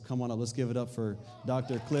come on up. Let's give it up for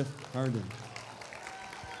Dr. Cliff Herndon.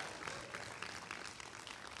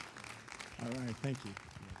 All right, thank you.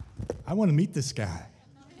 I want to meet this guy.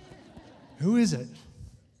 Who is it?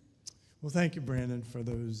 Well, thank you, Brandon, for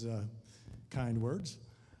those kind words.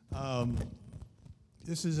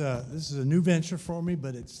 This is a new venture for me,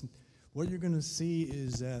 but what you're going to see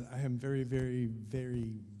is that I am very, very,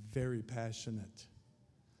 very, very passionate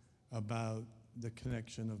about the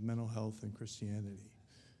connection of mental health and Christianity.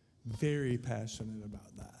 Very passionate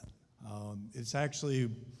about that. It's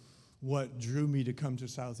actually what drew me to come to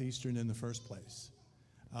Southeastern in the first place.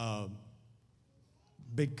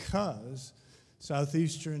 Because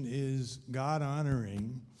Southeastern is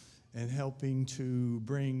God-honoring and helping to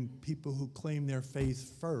bring people who claim their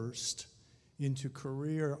faith first into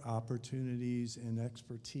career opportunities and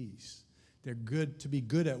expertise. They're good to be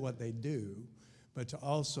good at what they do, but to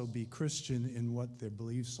also be Christian in what their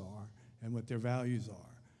beliefs are and what their values are.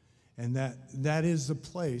 And that is the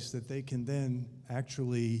place that they can then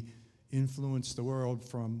actually influence the world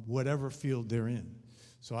from whatever field they're in.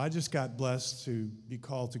 So I just got blessed to be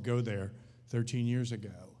called to go there 13 years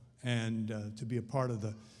ago and to be a part of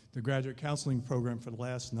the graduate counseling program for the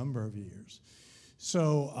last number of years.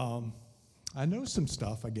 So I know some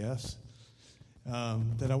stuff, I guess,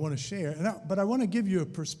 that I want to share. But I want to give you a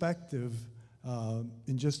perspective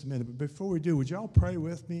in just a minute. But before we do, would you all pray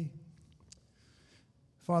with me?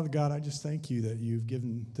 Father God, I just thank you that you've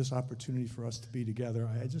given this opportunity for us to be together.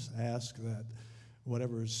 I just ask that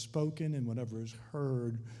whatever is spoken and whatever is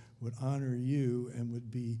heard would honor you and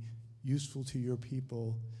would be useful to your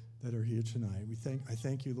people that are here tonight. I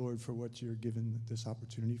thank you, Lord, for what you're given this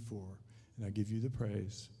opportunity for, and I give you the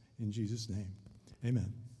praise in Jesus' name.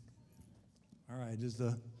 Amen. All right, it's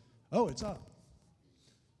up.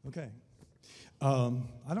 Okay.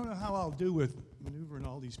 I don't know how I'll do with maneuvering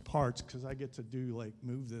all these parts because I get to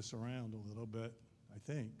move this around a little bit, I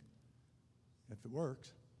think, if it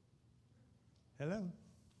works. Hello?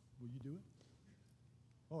 Will you do it?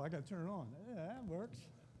 Oh, I got to turn it on. Yeah, that works.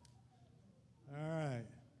 All right.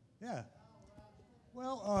 Yeah.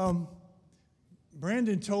 Well,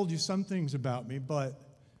 Brandon told you some things about me, but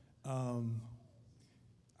I'm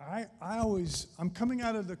coming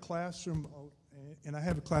out of the classroom, and I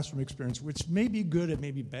have a classroom experience, which may be good, it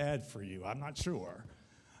may be bad for you. I'm not sure.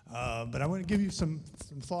 But I want to give you some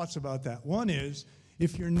thoughts about that. One is,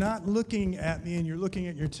 if you're not looking at me and you're looking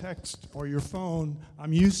at your text or your phone,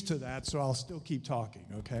 I'm used to that, so I'll still keep talking,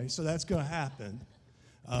 okay? So that's going to happen.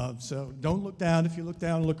 So don't look down. If you look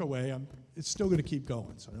down, look away. It's still going to keep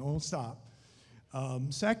going, so it won't stop.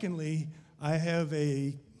 Secondly, I have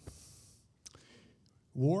a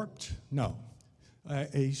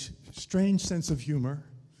strange sense of humor,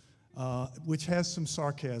 which has some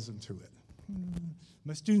sarcasm to it.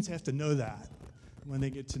 My students have to know that when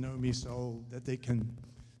they get to know me so that they can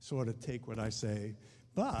sort of take what I say.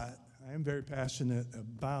 But I am very passionate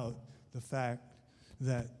about the fact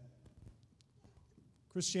that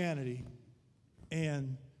Christianity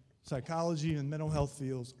and psychology and mental health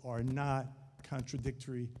fields are not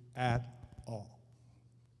contradictory at all.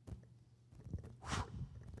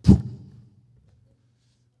 All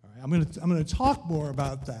right, I'm going to talk more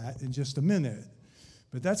about that in just a minute,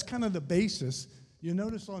 but that's kind of the basis. You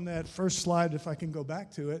notice on that first slide, if I can go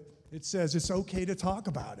back to it, it says it's okay to talk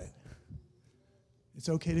about it. It's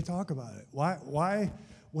okay to talk about it. Why?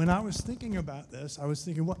 When I was thinking about this, I was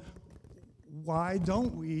thinking, why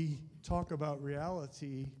don't we talk about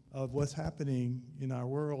reality of what's happening in our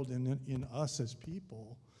world and in us as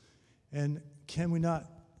people? And can we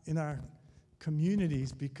not, in our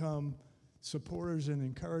communities, become supporters and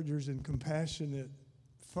encouragers and compassionate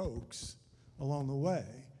folks along the way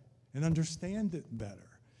and understand it better?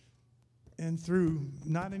 And through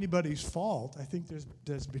not anybody's fault, I think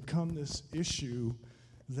there's become this issue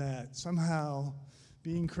that somehow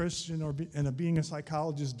being Christian and being a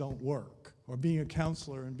psychologist don't work, or being a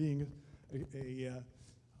counselor and being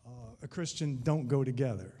a Christian don't go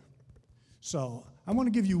together. So I want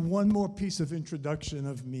to give you one more piece of introduction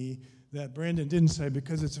of me that Brandon didn't say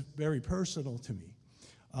because it's very personal to me.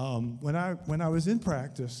 When I was in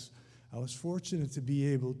practice, I was fortunate to be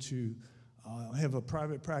able to have a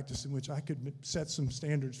private practice in which I could set some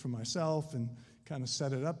standards for myself and kind of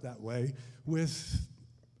set it up that way with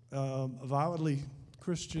a validly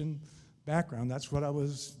Christian background. That's what I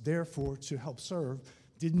was there for, to help serve.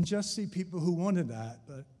 Didn't just see people who wanted that,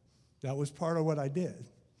 but that was part of what I did.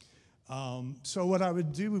 So what I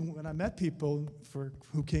would do when I met people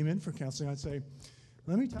who came in for counseling, I'd say,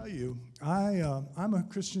 let me tell you, I'm a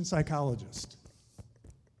Christian psychologist.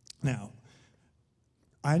 Now,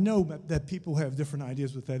 I know that people have different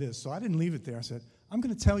ideas what that is, so I didn't leave it there. I said, I'm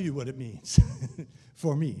going to tell you what it means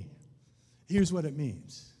for me. Here's what it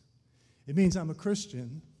means. It means I'm a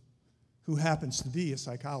Christian who happens to be a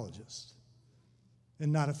psychologist,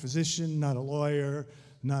 and not a physician, not a lawyer,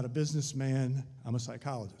 not a businessman. I'm a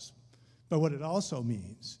psychologist. But what it also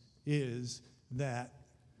means is that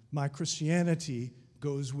my Christianity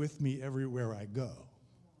goes with me everywhere I go.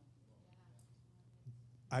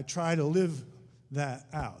 I try to live that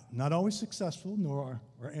out. Not always successful, nor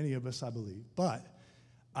are any of us, I believe, but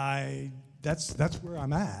that's where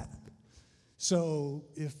I'm at. So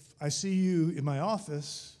if I see you in my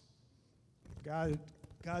office,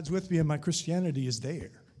 God's with me and my Christianity is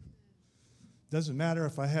there. Doesn't matter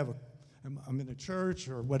if I'm in a church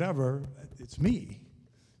or whatever, it's me.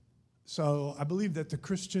 So I believe that the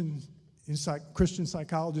Christian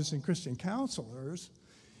psychologists and Christian counselors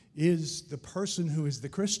is the person who is the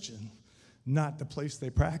Christian, not the place they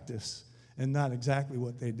practice and not exactly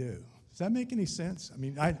what they do. Does that make any sense? I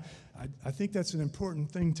mean, I think that's an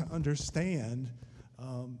important thing to understand.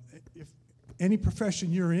 If any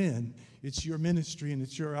profession you're in, it's your ministry and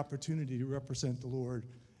it's your opportunity to represent the Lord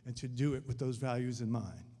and to do it with those values in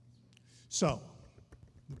mind. So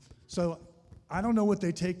I don't know what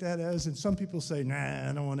they take that as, and some people say, nah,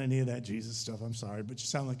 I don't want any of that Jesus stuff, I'm sorry, but you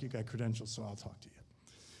sound like you got credentials, so I'll talk to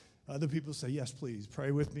you. Other people say, yes, please,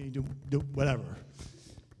 pray with me, do whatever.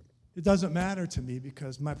 It doesn't matter to me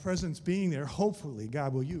because my presence being there, hopefully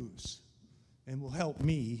God will use and will help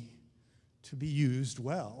me to be used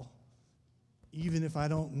well, even if I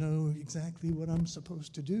don't know exactly what I'm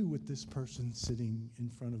supposed to do with this person sitting in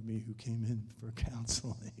front of me who came in for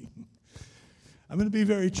counseling. I'm going to be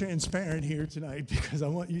very transparent here tonight because I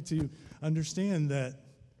want you to understand that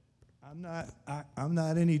I'm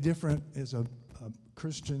not any different as a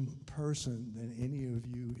Christian person than any of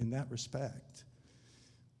you in that respect.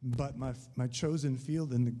 But my chosen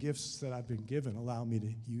field and the gifts that I've been given allow me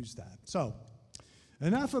to use that. So,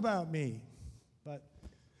 enough about me. But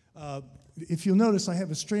if you'll notice, I have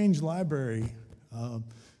a strange library.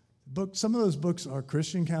 Some of those books are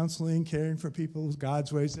Christian counseling, caring for people,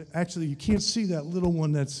 God's ways. Actually, you can't see that little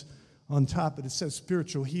one that's on top, but it says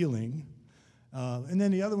spiritual healing. And then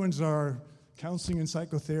the other ones are counseling and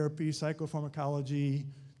psychotherapy, psychopharmacology,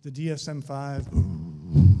 the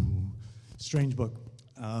DSM-5. Strange book.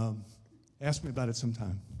 Ask me about it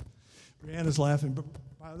sometime. Brianna's laughing. But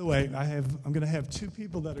by the way, I'm going to have two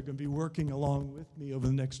people that are going to be working along with me over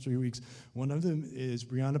the next 3 weeks. One of them is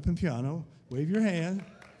Brianna Pimpiano. Wave your hand.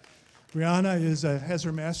 Brianna has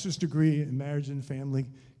her master's degree in marriage and family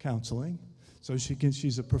counseling, so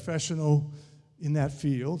she's a professional in that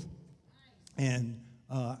field. And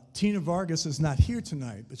Tina Vargas is not here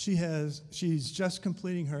tonight, but she's just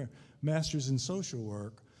completing her master's in social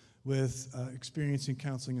work with experience in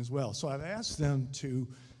counseling as well. So I've asked them to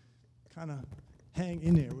kind of hang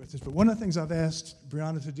in there with us. But one of the things I've asked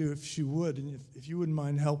Brianna to do, if she would, and if you wouldn't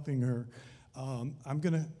mind helping her, I'm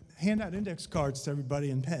going to hand out index cards to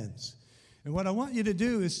everybody and pens. And what I want you to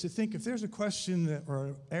do is to think if there's a question or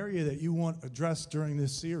an area that you want addressed during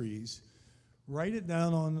this series, write it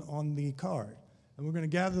down on the card. And we're going to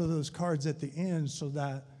gather those cards at the end so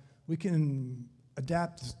that we can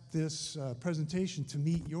adapt this presentation to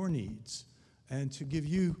meet your needs and to give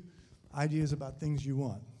you ideas about things you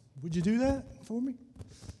want. Would you do that for me?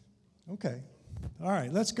 Okay. All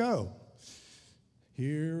right, let's go.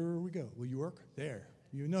 Here we go. Will you work? There.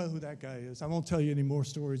 You know who that guy is. I won't tell you any more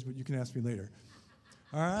stories, but you can ask me later.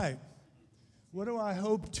 All right. What do I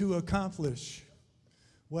hope to accomplish?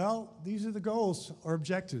 Well, these are the goals or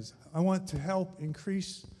objectives. I want to help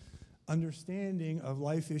increase understanding of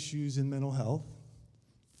life issues in mental health,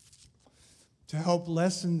 to help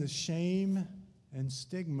lessen the shame and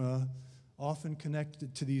stigma often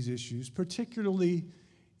connected to these issues, particularly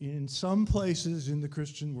in some places in the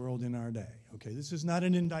Christian world in our day. Okay, this is not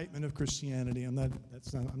an indictment of Christianity. I'm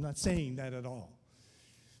not saying that at all.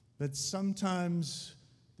 But sometimes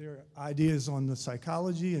there are ideas on the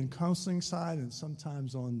psychology and counseling side and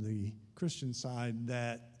sometimes on the Christian side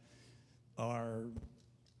that are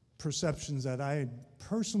perceptions that I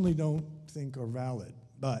personally don't think are valid.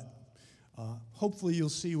 But hopefully you'll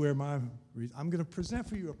see where I'm going to present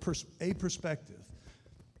for you a perspective.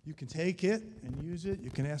 You can take it and use it. You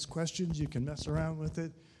can ask questions. You can mess around with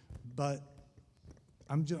it. But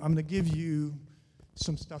I'm going to give you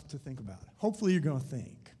some stuff to think about. Hopefully you're going to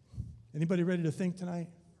think. Anybody ready to think tonight?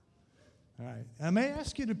 All right. And I may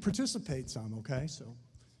ask you to participate some, okay? So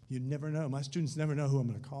you never know. My students never know who I'm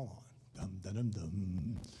going to call on. Dum, dum, dum,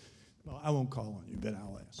 dum. Well, I won't call on you, but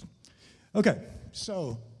I'll ask. Okay.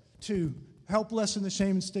 So to help lessen the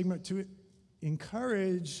shame and stigma, to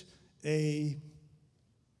encourage be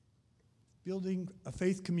building a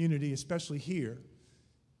faith community, especially here,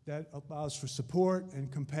 that allows for support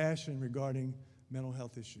and compassion regarding mental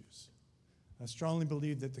health issues. I strongly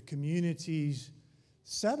believe that the community's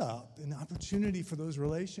setup and opportunity for those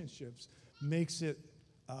relationships makes it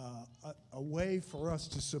a way for us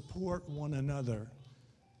to support one another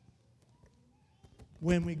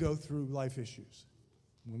when we go through life issues.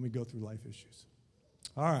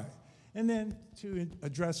 All right. And then to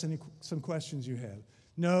address some questions you have.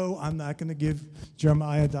 No, I'm not going to give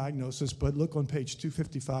Jeremiah a diagnosis, but look on page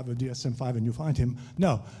 255 of DSM-5 and you'll find him.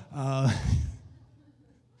 No.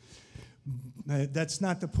 That's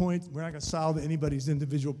not the point. We're not going to solve anybody's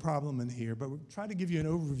individual problem in here, but we'll try to give you an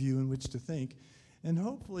overview in which to think and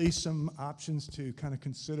hopefully some options to kind of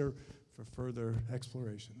consider for further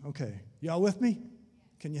exploration. Okay. Y'all with me?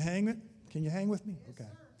 Can you hang with me? Okay.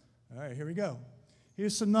 All right, here we go.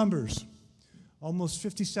 Here's some numbers. Almost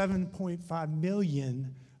 57.5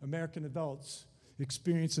 million American adults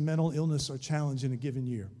experience a mental illness or challenge in a given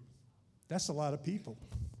year. That's a lot of people.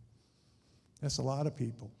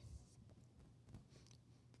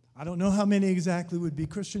 I don't know how many exactly would be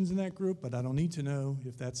Christians in that group, but I don't need to know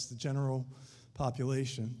if that's the general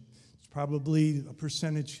population. It's probably a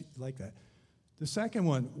percentage like that. The second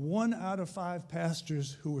one out of 5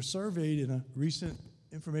 pastors who were surveyed in a recent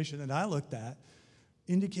information that I looked at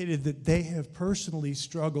indicated that they have personally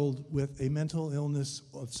struggled with a mental illness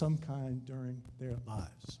of some kind during their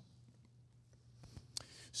lives.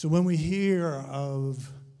 So when we hear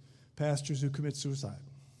of pastors who commit suicide,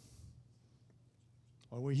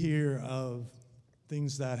 or we hear of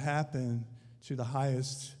things that happen to the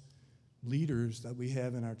highest leaders that we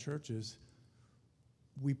have in our churches,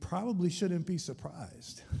 we probably shouldn't be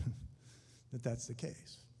surprised that that's the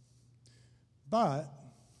case. But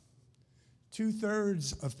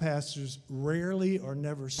 2/3 of pastors rarely or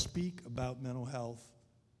never speak about mental health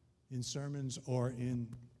in sermons or in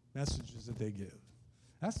messages that they give.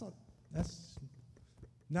 That's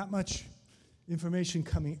not much information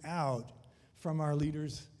coming out from our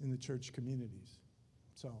leaders in the church communities.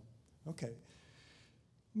 So, okay.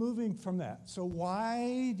 Moving from that. So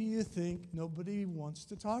why do you think nobody wants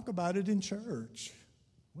to talk about it in church?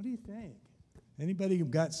 What do you think? Anybody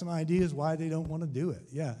got some ideas why they don't want to do it?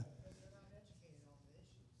 Yeah.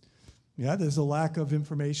 Yeah, there's a lack of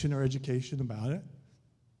information or education about it.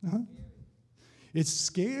 Uh-huh. It's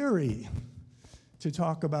scary to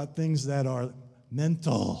talk about things that are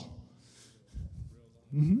mental.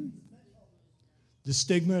 Mm-hmm. The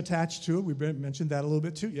stigma attached to it, we mentioned that a little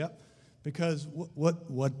bit too, yep. Because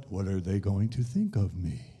what are they going to think of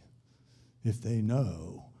me if they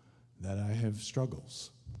know that I have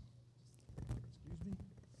struggles? Excuse me?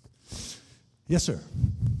 Yes, sir.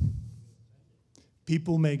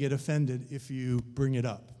 People may get offended if you bring it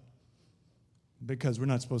up because we're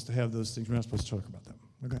not supposed to have those things. We're not supposed to talk about them.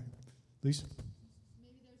 Okay. Lisa?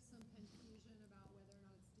 Maybe there's some confusion about whether or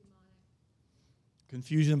not it's demonic.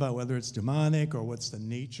 Confusion about whether it's demonic or what's the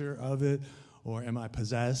nature of it, or am I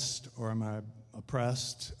possessed or am I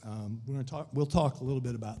oppressed? We'll talk a little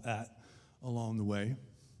bit about that along the way.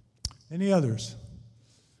 Any others?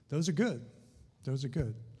 Those are good.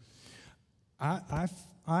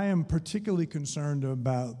 I am particularly concerned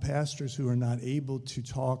about pastors who are not able to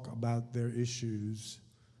talk about their issues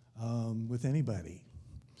with anybody.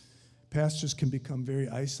 Pastors can become very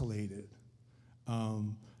isolated.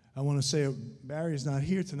 I want to say, Barry's not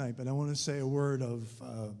here tonight, but I want to say a word of,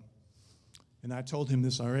 and I told him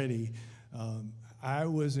this already, I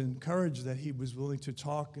was encouraged that he was willing to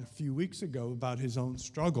talk a few weeks ago about his own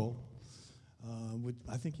struggle.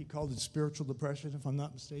 I think he called it spiritual depression, if I'm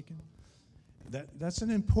not mistaken. That's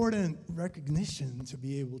an important recognition to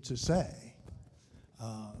be able to say.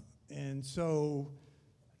 And so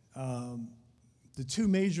the two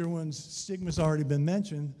major ones, stigma's already been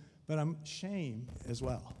mentioned, but shame as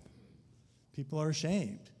well. People are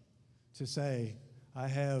ashamed to say, I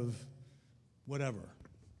have whatever.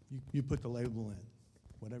 You put the label in,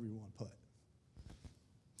 whatever you want to put.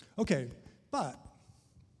 Okay, but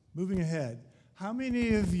moving ahead, how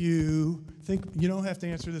many of you think, you don't have to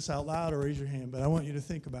answer this out loud or raise your hand, but I want you to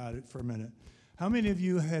think about it for a minute. How many of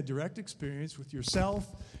you had direct experience with yourself,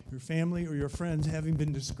 your family, or your friends having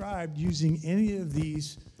been described using any of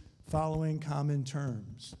these following common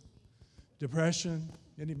terms? Depression,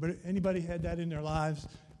 anybody had that in their lives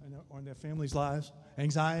or in their family's lives?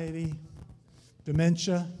 Anxiety,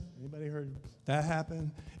 dementia, anybody heard that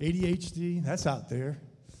happen? ADHD, that's out there.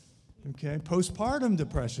 Okay, postpartum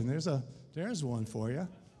depression, there's one for you.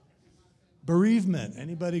 Bereavement,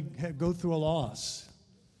 anybody go through a loss?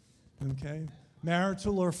 Okay,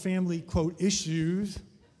 marital or family, quote, issues,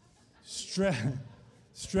 stress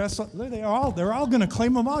Stress, they're all going to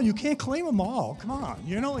claim them all. You can't claim them all. Come on.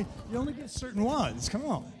 You only get certain ones. Come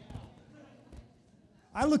on.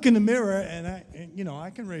 I look in the mirror and I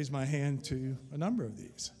can raise my hand to a number of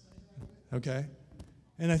these. Okay?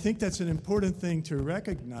 And I think that's an important thing to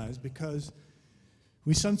recognize because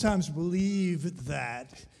we sometimes believe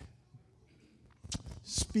that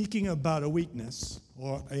speaking about a weakness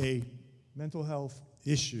or a mental health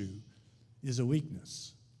issue is a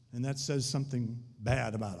weakness. And that says something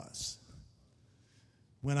bad about us.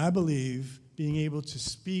 When I believe being able to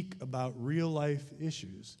speak about real life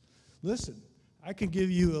issues, listen, I can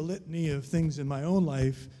give you a litany of things in my own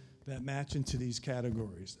life that match into these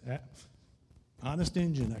categories. Honest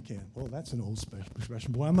Injun, I can. Well, that's an old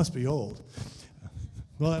expression. Boy, I must be old.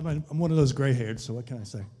 Well, I'm one of those gray-haired, so what can I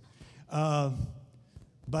say?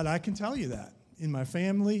 But I can tell you that. In my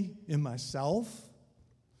family, in myself,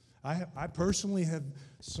 I personally have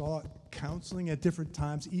sought counseling at different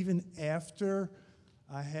times, even after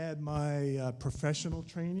I had my professional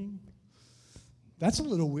training. That's a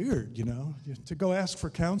little weird, to go ask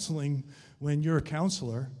for counseling when you're a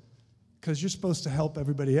counselor, because you're supposed to help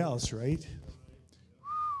everybody else, right?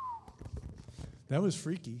 That was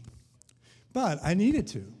freaky. But I needed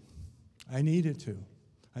to. I needed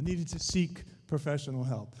to seek professional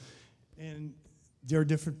help. And there are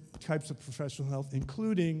different types of professional help,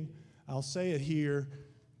 including, I'll say it here,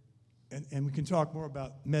 and we can talk more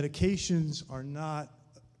about medications are not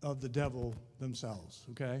of the devil themselves,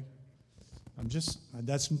 okay? This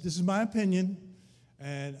is my opinion,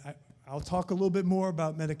 and I'll talk a little bit more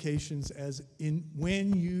about medications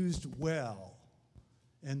when used well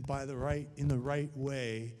and in the right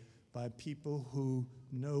way by people who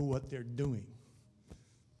know what they're doing.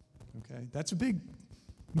 Okay, that's a big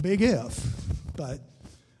if, but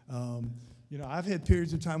I've had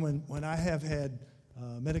periods of time when I have had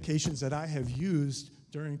medications that I have used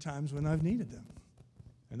during times when I've needed them,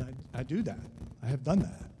 and I do that. I have done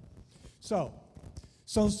that. So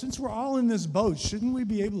since we're all in this boat, shouldn't we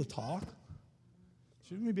be able to talk?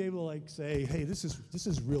 Shouldn't we be able to say, hey, this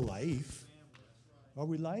is real life? Are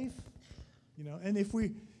we life? And if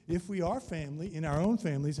we are family, in our own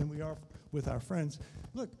families, and we are with our friends,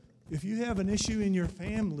 look, if you have an issue in your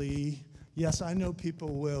family, yes, I know people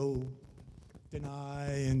will deny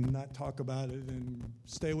and not talk about it and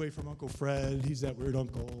stay away from Uncle Fred. He's that weird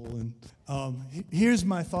uncle. And here's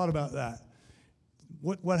my thought about that.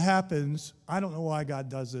 What happens, I don't know why God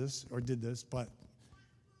does this or did this, but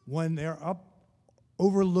when they're up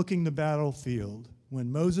overlooking the battlefield, when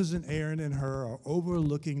Moses and Aaron and Hur are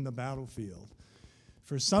overlooking the battlefield,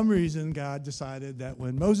 for some reason, God decided that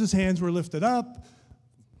when Moses' hands were lifted up,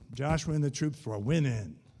 Joshua and the troops were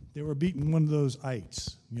winning. They were beating one of those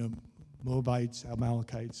ites, Moabites,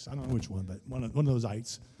 Amalekites, I don't know which one, but one of those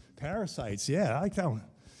ites. Parasites, yeah, I like that one.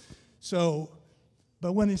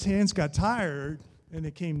 But when his hands got tired and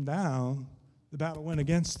it came down, the battle went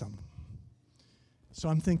against them. So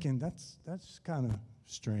I'm thinking, that's kind of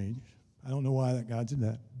strange. I don't know why that God did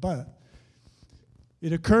that. But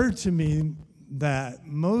it occurred to me that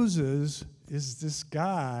Moses is this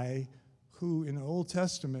guy who in the Old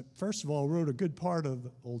Testament, first of all, wrote a good part of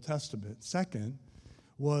the Old Testament. Second,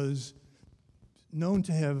 was known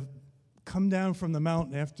to have come down from the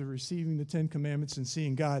mountain after receiving the Ten Commandments and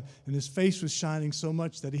seeing God, and his face was shining so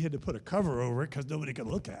much that he had to put a cover over it because nobody could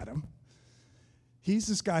look at him. He's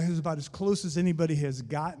this guy who's about as close as anybody has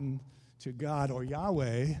gotten to God or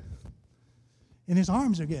Yahweh, and his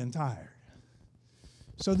arms are getting tired.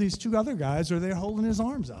 So these two other guys are there holding his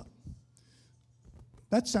arms up.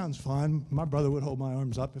 That sounds fun. My brother would hold my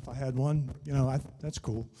arms up if I had one. That's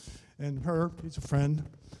cool. And he's a friend.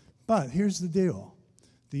 But here's the deal.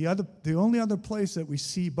 The only other place that we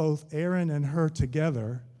see both Aaron and Hur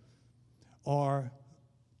together are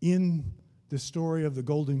in the story of the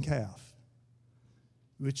golden calf,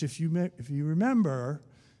 which if you remember,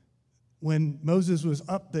 when Moses was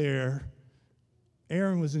up there,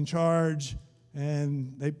 Aaron was in charge,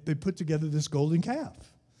 and they put together this golden calf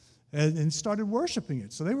and started worshiping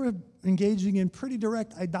it. So they were engaging in pretty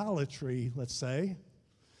direct idolatry, let's say.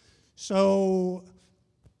 So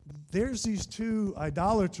there's these two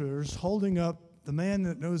idolaters holding up the man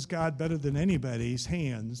that knows God better than anybody's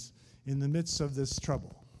hands in the midst of this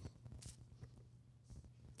trouble.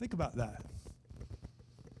 Think about that.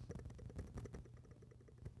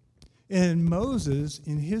 And Moses,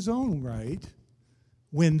 in his own right,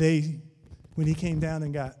 when he came down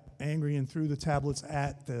and got angry and threw the tablets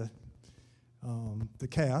at the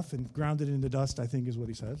calf and ground it into dust, I think is what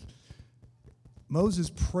he says, Moses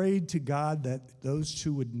prayed to God that those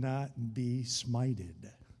two would not be smited,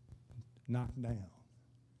 knocked down.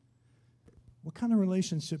 What kind of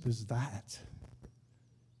relationship is that?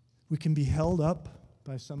 We can be held up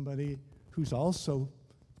by somebody who's also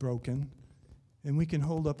broken, and we can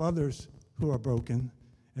hold up others who are broken,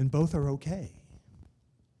 and both are okay.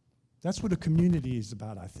 That's what a community is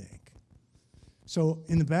about, I think. So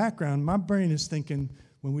in the background, my brain is thinking,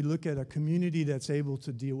 when we look at a community that's able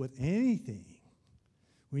to deal with anything,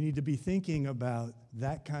 we need to be thinking about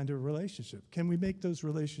that kind of relationship. Can we make those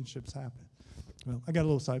relationships happen? Well, I got a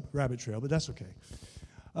little side rabbit trail, but that's okay.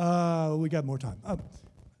 We got more time.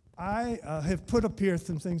 I have put up here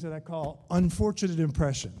some things that I call unfortunate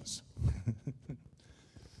impressions.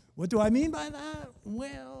 What do I mean by that?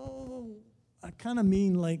 Well, I kind of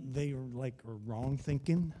mean like they are like wrong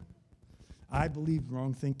thinking. I believe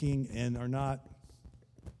wrong thinking and are not.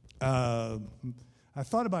 I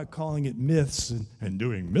thought about calling it myths and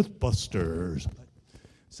doing Mythbusters, but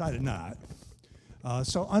decided not.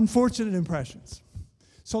 So unfortunate impressions.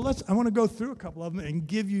 So I want to go through a couple of them and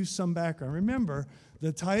give you some background. Remember,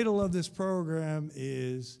 the title of this program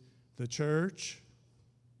is The Church,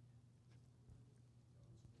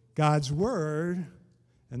 God's Word,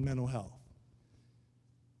 and Mental Health.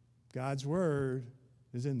 God's Word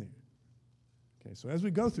is in there. Okay, so as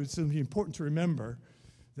we go through, it's going to be important to remember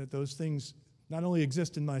that those things not only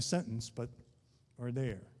exist in my sentence, but are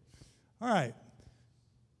there. All right.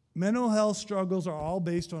 Mental health struggles are all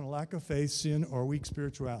based on a lack of faith, sin, or weak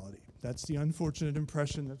spirituality. That's the unfortunate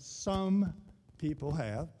impression that some people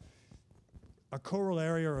have. A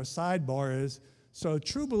corollary or a sidebar is, so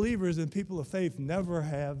true believers and people of faith never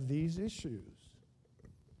have these issues.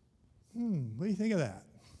 What do you think of that?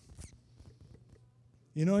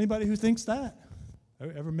 You know anybody who thinks that?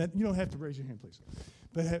 Ever met? You don't have to raise your hand, please.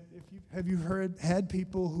 But have you had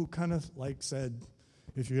people who kind of like said,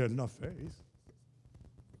 if you had enough faith,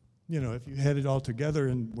 you know, if you had it all together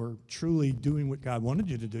and were truly doing what God wanted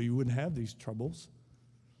you to do, you wouldn't have these troubles.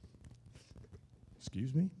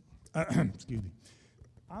 Excuse me? Excuse me.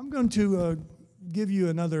 I'm going to give you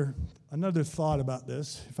another thought about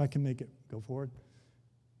this, if I can make it go forward.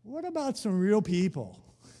 What about some real people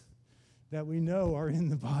that we know are in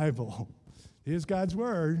the Bible? Here's God's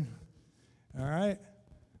Word. All right?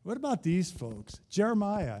 What about these folks?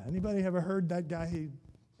 Jeremiah. Anybody ever heard that guy,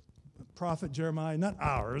 prophet Jeremiah? Not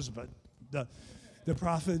ours, but the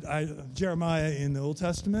prophet Jeremiah in the Old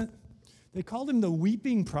Testament. They called him the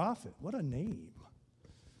weeping prophet. What a name.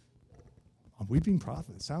 A weeping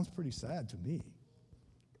prophet. Sounds pretty sad to me.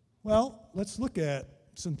 Well, let's look at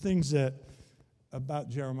some things about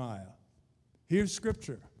Jeremiah. Here's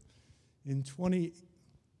scripture in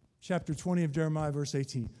chapter 20 of Jeremiah, verse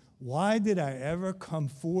 18. Why did I ever come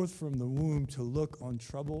forth from the womb to look on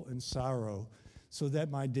trouble and sorrow, so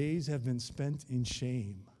that my days have been spent in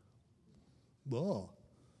shame? Whoa.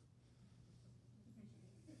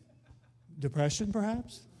 Depression,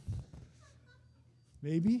 perhaps?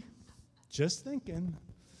 Maybe? Just thinking.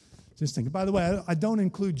 Just thinking. By the way, I don't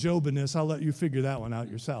include Job in this. I'll let you figure that one out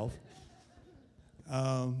yourself.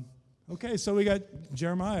 Okay, so we got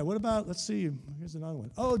Jeremiah. What about, let's see, here's another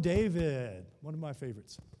one. Oh, David, one of my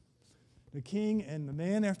favorites. The king and the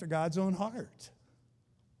man after God's own heart.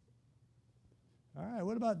 All right,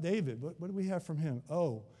 what about David? What do we have from him?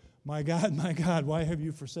 Oh, my God, why have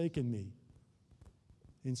you forsaken me?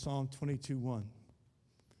 In Psalm 22:1.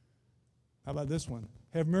 How about this one?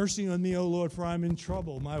 Have mercy on me, O Lord, for I'm in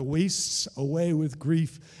trouble. My wastes away with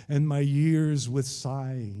grief and my years with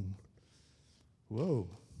sighing. Whoa.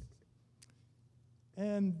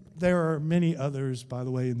 And there are many others, by the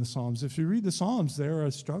way, in the Psalms. If you read the Psalms, there are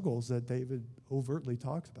struggles that David overtly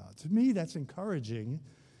talks about. To me, that's encouraging,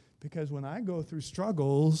 because when I go through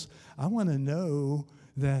struggles, I want to know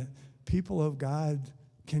that people of God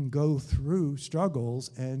can go through struggles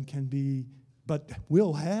and can be, but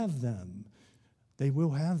will have them. They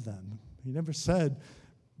will have them. He never said,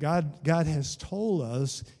 God has told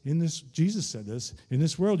us in this, Jesus said this, in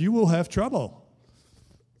this world you will have trouble.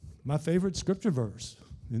 My favorite scripture verse,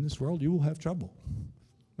 in this world you will have trouble.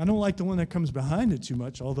 I don't like the one that comes behind it too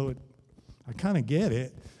much, although I kind of get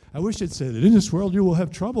it. I wish it said that in this world you will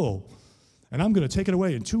have trouble, and I'm going to take it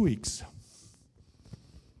away in 2 weeks.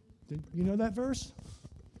 You know that verse?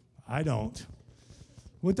 I don't.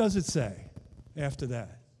 What does it say after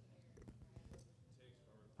that?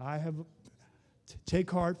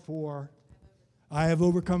 Take heart, for I have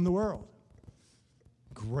overcome the world.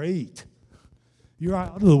 Great. You're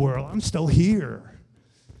out of the world. I'm still here.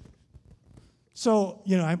 So,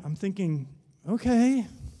 I'm thinking, okay,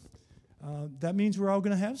 that means we're all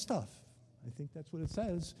going to have stuff. I think that's what it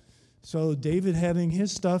says. So David having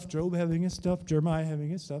his stuff, Job having his stuff, Jeremiah having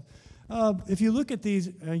his stuff. If you look at these,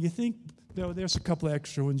 you think There's a couple of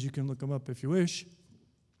extra ones. You can look them up if you wish.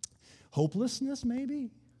 Hopelessness,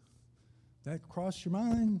 maybe? That crossed your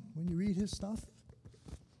mind when you read his stuff?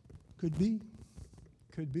 Could be.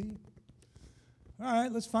 Could be. All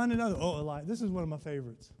right, let's find another. Oh, Elijah. This is one of my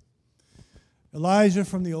favorites. Elijah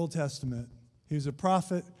from the Old Testament. He was a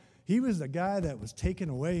prophet. He was the guy that was taken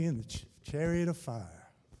away in the chariot of fire.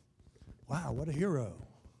 Wow, what a hero.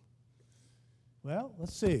 Well,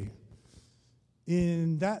 let's see.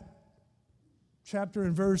 In that chapter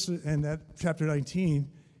and verse, and that chapter 19,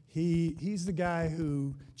 he's the guy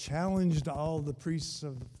who challenged all the priests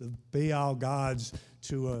of the Baal gods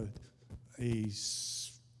to a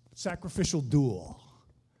sacrificial duel.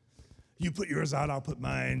 You put yours out, I'll put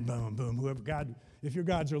mine. Boom, boom. If your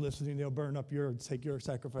gods are listening, they'll burn up take your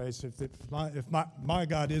sacrifice. If my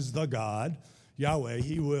God is the God, Yahweh,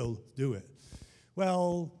 he will do it.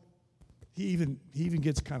 Well, he even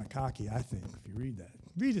gets kind of cocky, I think, if you read that.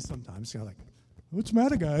 Read it sometimes. It's kind of like, what's the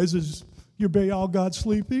matter, guys? Is your Baal God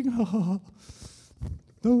sleeping?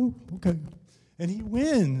 No, okay. And he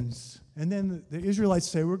wins. And then the Israelites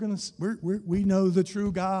say, we know the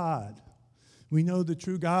true God. We know the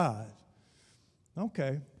true God.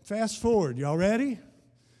 Okay, fast forward. Y'all ready?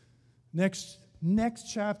 Next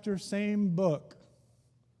chapter, same book.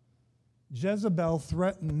 Jezebel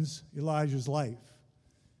threatens Elijah's life.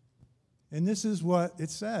 And this is what it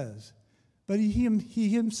says. But he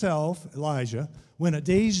himself, Elijah, went a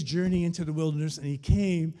day's journey into the wilderness, and he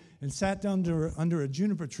came and sat down under a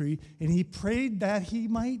juniper tree, and he prayed that he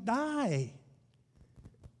might die.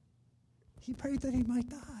 He prayed that he might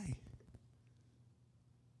die.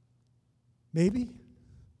 Maybe?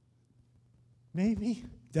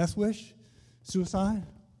 Death wish? Suicide?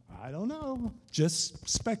 I don't know. Just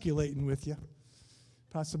speculating with you.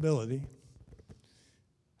 Possibility.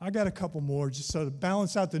 I got a couple more just so to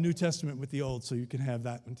balance out the New Testament with the Old, so you can have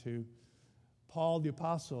that one too. Paul the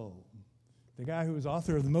Apostle, the guy who was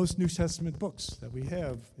author of the most New Testament books that we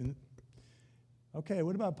have. Okay,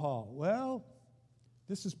 what about Paul? Well,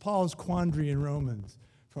 this is Paul's quandary in Romans.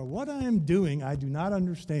 For what I am doing, I do not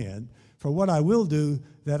understand. For what I will do,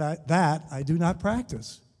 that I do not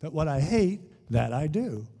practice. But what I hate, that I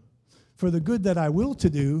do. For the good that I will to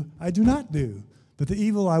do, I do not do. But the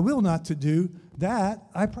evil I will not to do, that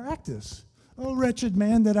I practice. O wretched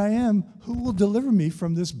man that I am, who will deliver me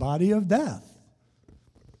from this body of death?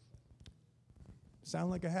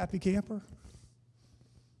 Sound like a happy camper?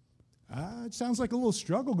 It sounds like a little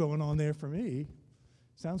struggle going on there for me.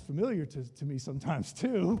 Sounds familiar to me sometimes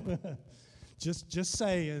too. just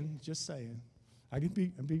saying. I can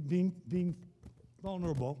be being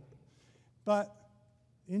vulnerable. But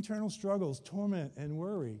internal struggles, torment, and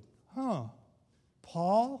worry.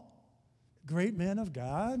 Paul, great man of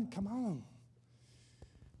God? Come on.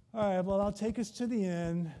 All right, well, I'll take us to the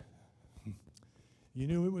end. You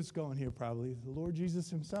knew it was going here probably. The Lord Jesus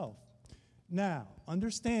himself. Now,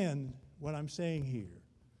 understand what I'm saying here.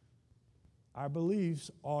 Our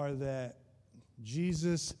beliefs are that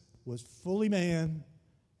Jesus was fully man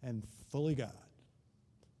and fully God.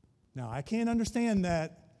 Now, I can't understand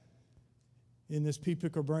that in this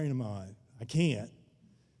pea-picker brain of mine. I can't.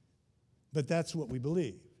 But that's what we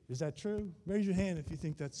believe. Is that true? Raise your hand if you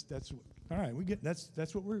think that's all right. We get that's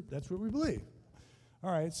what we believe.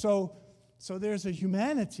 All right. So there's a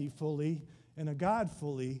humanity fully and a God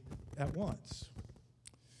fully at once.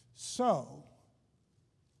 So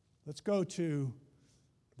let's go to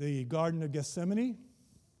the Garden of Gethsemane.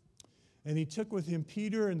 And he took with him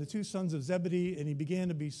Peter and the two sons of Zebedee, and he began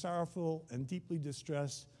to be sorrowful and deeply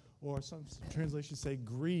distressed, or some translations say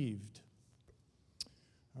grieved.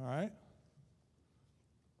 All right?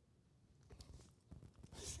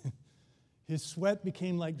 His sweat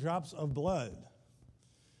became like drops of blood.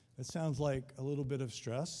 That sounds like a little bit of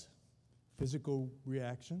stress, physical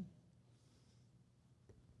reaction.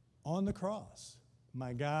 On the cross,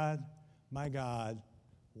 my God,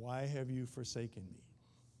 why have you forsaken me?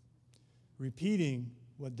 Repeating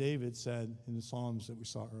what David said in the Psalms that we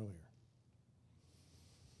saw earlier.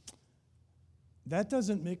 That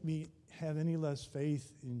doesn't make me have any less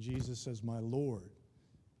faith in Jesus as my Lord.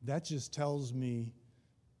 That just tells me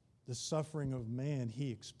the suffering of man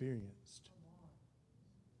he experienced.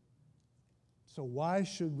 So why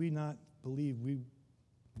should we not believe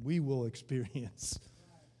we will experience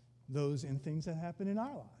those and things that happen in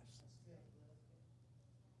our lives?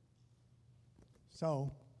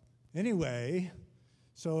 So, anyway,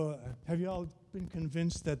 have you all been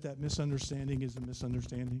convinced that misunderstanding is a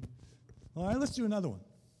misunderstanding? All right, let's do another one.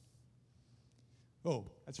 Oh,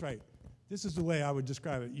 that's right. This is the way I would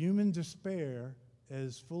describe it. Human despair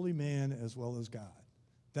as fully man as well as God.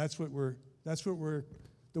 That's what we're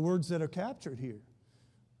the words that are captured here,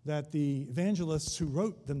 that the evangelists who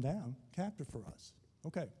wrote them down captured for us.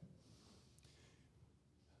 Okay.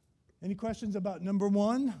 Any questions about number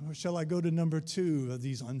 1, or shall I go to number 2 of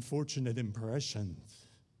these unfortunate impressions?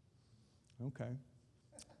 Okay.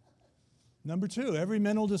 Number 2, every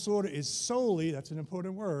mental disorder is solely, that's an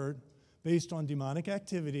important word, based on demonic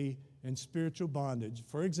activity and spiritual bondage.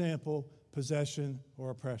 For example, possession or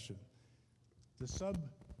oppression. The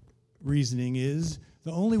sub-reasoning is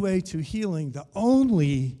the only way to healing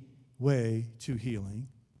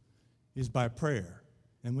is by prayer,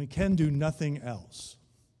 and we can do nothing else.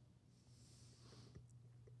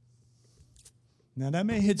 Now, that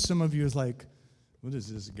may hit some of you as like, what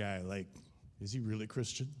is this guy like? Is he really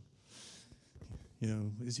Christian? You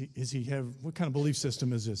know, what kind of belief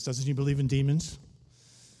system is this? Doesn't he believe in demons?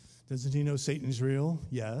 Doesn't he know Satan's real?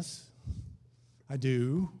 Yes, I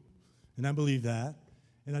do, and I believe that.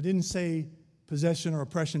 And I didn't say possession or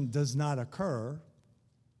oppression does not occur.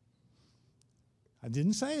 I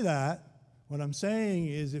didn't say that. What I'm saying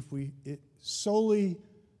is solely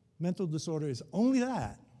mental disorder is only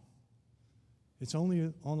that. It's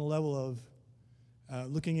only on the level of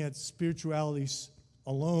looking at spirituality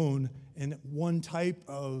alone and one type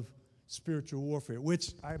of spiritual warfare,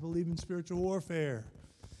 which I believe in spiritual warfare.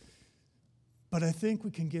 But I think we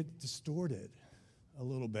can get distorted a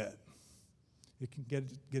little bit. It can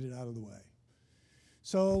get it out of the way.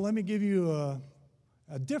 So let me give you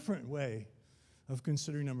a different way of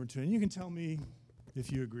considering number 2. And you can tell me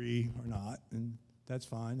if you agree or not, and that's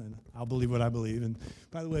fine, and I'll believe what I believe. And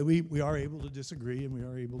by the way, we are able to disagree, and we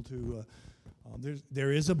are able to,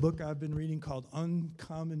 there is a book I've been reading called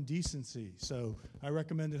Uncommon Decency. So I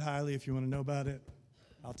recommend it highly if you want to know about it.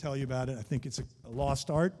 I'll tell you about it. I think it's a lost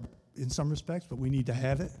art in some respects, but we need to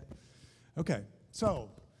have it. Okay, so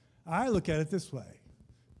I look at it this way.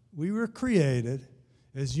 We were created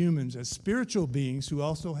as humans, as spiritual beings who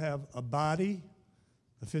also have a body,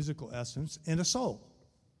 a physical essence, and a soul.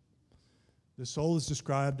 The soul is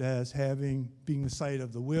described as being the site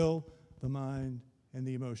of the will, the mind, and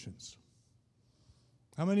the emotions.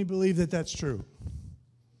 How many believe that that's true?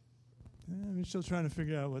 I'm still trying to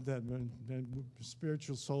figure out what that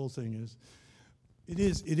spiritual soul thing is. It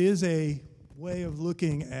is a way of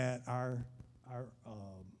looking at our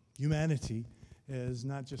humanity as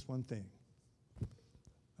not just one thing.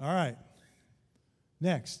 All right.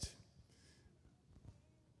 Next.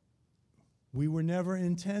 We were never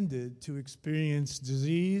intended to experience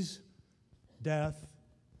disease, death,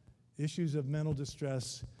 issues of mental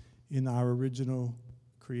distress in our original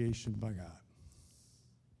creation by God.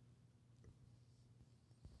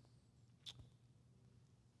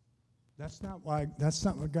 That's not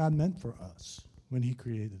what God meant for us when he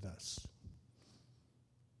created us.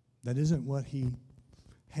 That isn't what he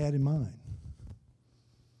had in mind.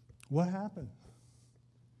 What happened?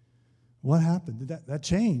 What happened? That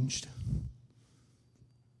changed.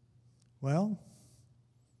 Well,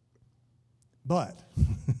 but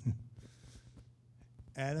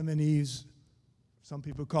Adam and Eve's, some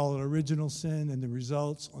people call it original sin, and the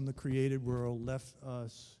results on the created world left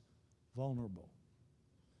us vulnerable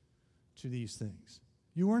to these things.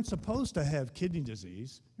 You weren't supposed to have kidney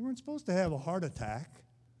disease. You weren't supposed to have a heart attack.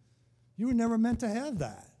 You were never meant to have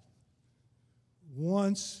that.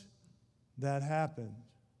 Once that happened,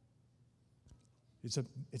 it's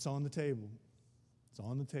on the table. It's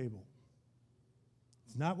on the table.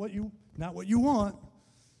 It's not what you want,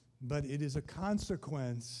 but it is a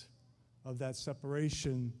consequence of that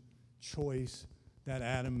separation choice that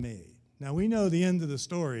Adam made. Now we know the end of the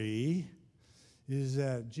story is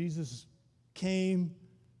that Jesus came,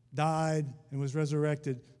 died, and was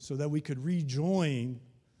resurrected so that we could rejoin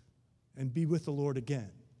and be with the Lord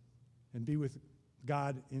again and be with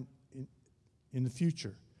God in the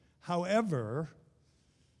future. However,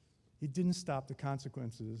 he didn't stop the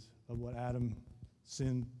consequences of what Adam's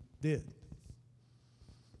sin did.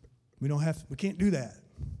 We can't do that.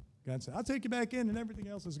 God said, I'll take you back in and everything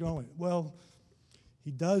else is going. Well,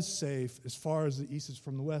 he does say, as far as the east is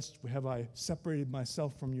from the west, have I separated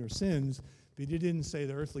myself from your sins, but he didn't say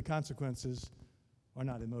the earthly consequences are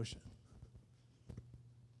not in motion.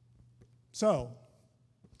 So,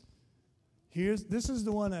 this is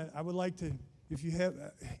the one that I would like to, if you have,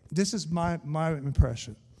 this is my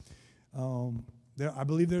impression. I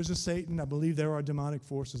believe there's a Satan. I believe there are demonic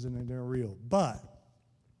forces and they're real. But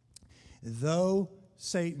though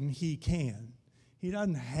Satan, he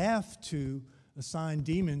doesn't have to assign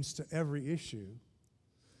demons to every issue,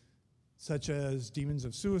 such as demons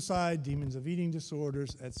of suicide, demons of eating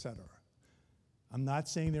disorders, etc. I'm not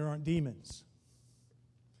saying there aren't demons.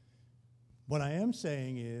 What I am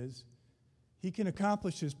saying is he can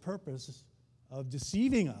accomplish his purpose of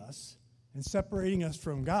deceiving us and separating us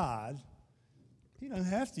from God. He doesn't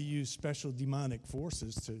have to use special demonic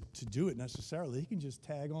forces to do it necessarily. He can just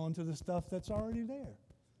tag on to the stuff that's already there.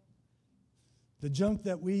 The junk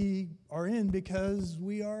that we are in because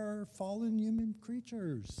we are fallen human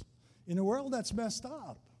creatures in a world that's messed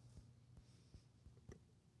up.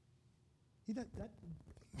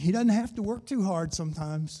 He doesn't have to work too hard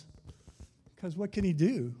sometimes, because what can he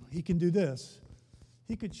do? He can do this.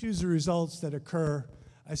 He could choose the results that occur.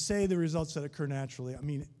 I say the results that occur naturally. I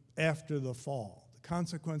mean after the fall. The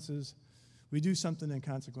consequences, we do something and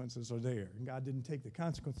consequences are there. And God didn't take the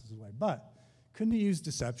consequences away. But couldn't he use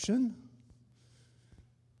deception?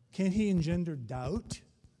 Can't he engender doubt?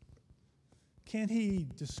 Can't he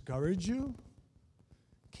discourage you?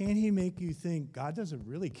 Can't he make you think God doesn't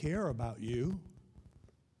really care about you?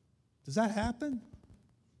 Does that happen?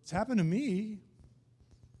 It's happened to me.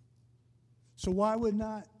 So why would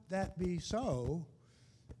not that be so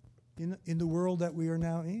in the world that we are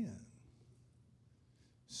now in?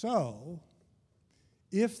 So,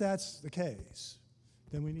 if that's the case,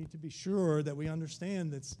 then we need to be sure that we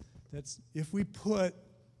understand that's if we put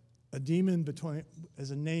a demon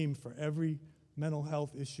as a name for every mental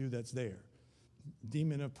health issue that's there,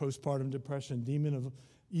 demon of postpartum depression, demon of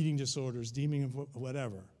eating disorders, demon of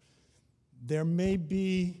whatever, there may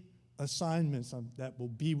be assignments that will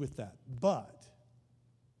be with that, but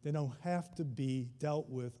they don't have to be dealt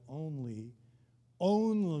with only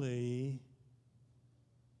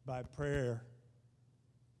by prayer.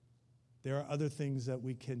 There are other things that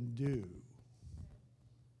we can do.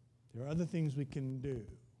 There are other things we can do.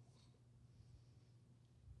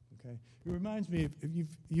 Okay? It reminds me, if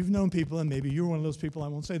you've known people, and maybe you're one of those people, I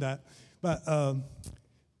won't say that, but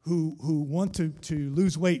who want to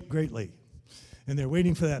lose weight greatly, and they're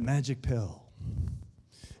waiting for that magic pill.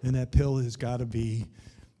 And that pill has got to be,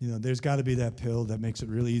 there's got to be that pill that makes it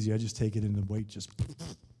really easy. I just take it and the weight just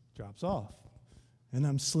drops off. And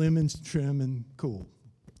I'm slim and trim and cool.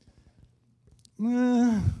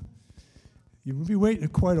 You will be waiting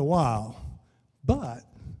quite a while. But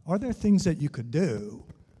are there things that you could do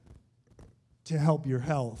to help your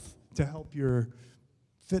health, to help your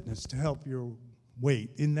fitness, to help your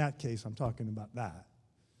weight? In that case, I'm talking about that.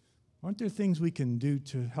 Aren't there things we can do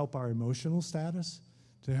to help our emotional status,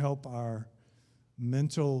 to help our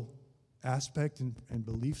mental aspect and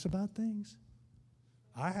beliefs about things?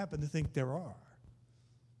 I happen to think there are.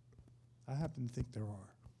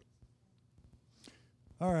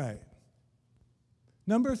 All right.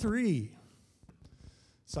 Number 3.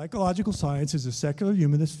 Psychological science is a secular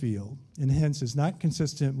humanist field and hence is not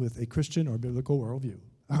consistent with a Christian or biblical worldview.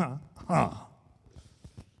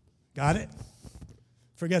 Got it?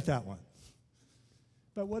 Forget that one.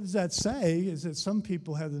 But what does that say is that some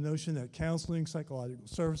people have the notion that counseling, psychological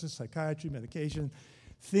services, psychiatry, medication,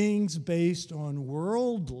 things based on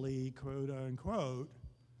worldly, quote unquote,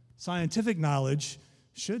 scientific knowledge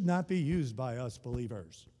should not be used by us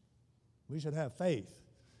believers. We should have faith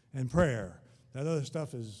and prayer. That other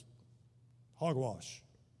stuff is hogwash.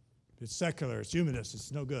 It's secular, it's humanist,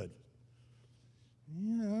 it's no good.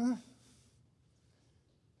 Yeah.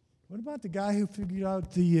 What about the guy who figured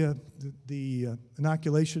out the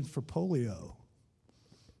inoculation for polio?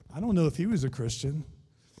 I don't know if he was a Christian,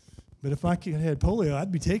 but if I had polio,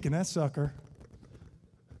 I'd be taking that sucker.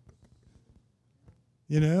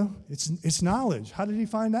 It's knowledge. How did he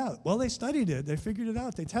find out? Well, they studied it. They figured it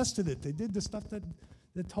out. They tested it. They did the stuff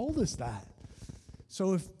that told us that.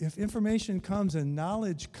 So if information comes and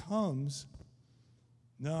knowledge comes,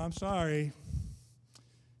 no, I'm sorry,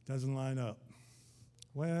 doesn't line up.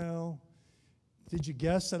 Well, did you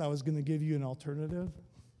guess that I was going to give you an alternative?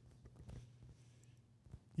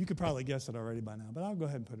 You could probably guess it already by now, but I'll go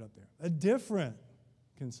ahead and put it up there. A different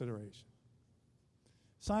consideration.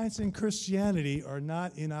 Science and Christianity are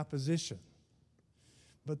not in opposition,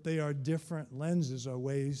 but they are different lenses or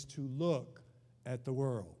ways to look at the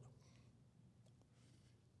world.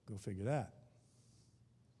 Go figure that.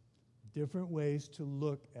 Different ways to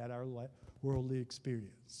look at our worldly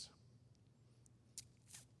experience.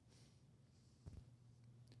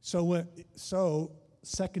 So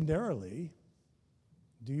secondarily,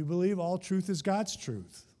 do you believe all truth is God's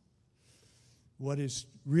truth? What is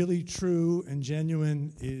really true and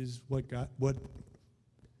genuine is what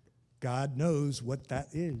God knows what that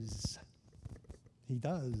is. He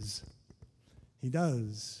does. He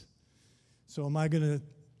does. So am I going to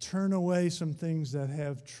turn away some things that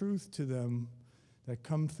have truth to them that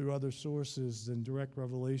come through other sources than direct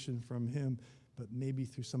revelation from Him, but maybe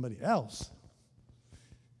through somebody else?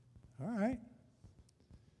 All right.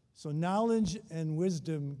 So knowledge and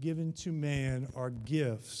wisdom given to man are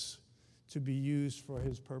gifts to be used for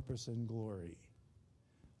his purpose and glory.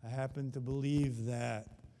 I happen to believe that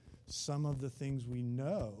some of the things we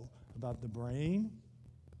know about the brain,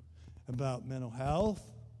 about mental health,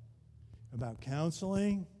 about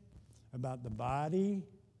counseling, about the body,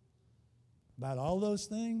 about all those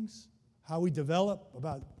things, how we develop,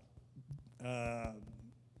 about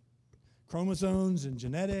chromosomes and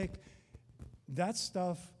genetic, that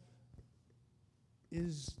stuff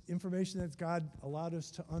is information that God allowed us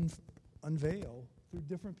to unveil through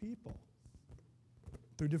different people.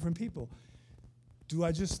 Through different people. Do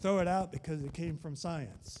I just throw it out because it came from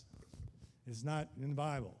science? It's not in the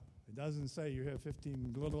Bible. It doesn't say you have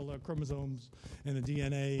 15 little chromosomes in the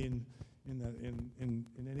DNA in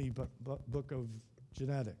any book of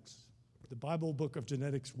genetics. The Bible book of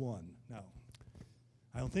genetics 1. No.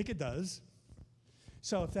 I don't think it does.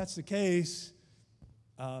 So if that's the case,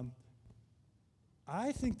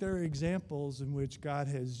 I think there are examples in which God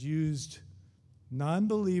has used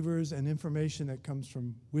non-believers and information that comes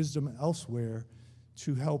from wisdom elsewhere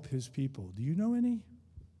to help his people. Do you know any?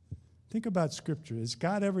 Think about Scripture. Has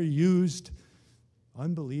God ever used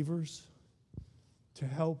unbelievers to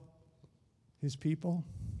help his people?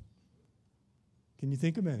 Can you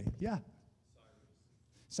think of any? Yeah.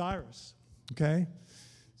 Cyrus. Okay.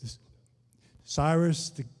 Cyrus,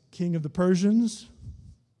 the king of the Persians,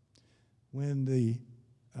 when the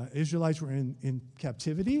Israelites were in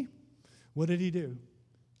captivity, what did he do?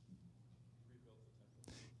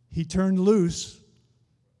 He turned loose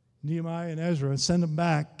Nehemiah and Ezra and sent them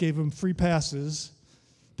back, gave them free passports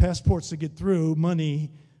to get through,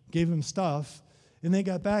 money, gave them stuff, and they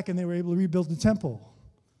got back and they were able to rebuild the temple.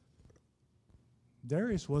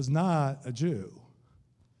 Darius was not a Jew,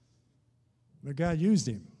 but God used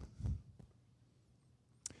him.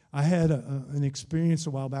 I had an experience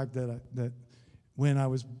a while back that when I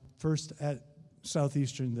was first at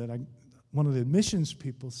Southeastern, one of the admissions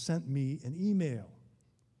people sent me an email.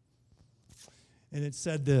 And it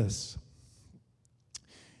said this: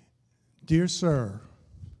 Dear sir,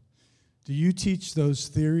 do you teach those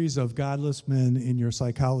theories of godless men in your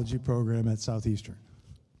psychology program at Southeastern?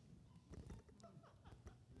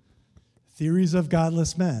 Theories of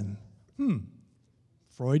godless men.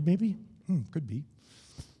 Freud, maybe? Could be.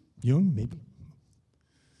 Jung, maybe.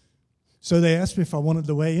 So they asked me if I wanted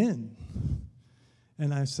to weigh in.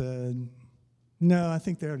 And I said, no, I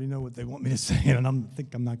think they already know what they want me to say, and I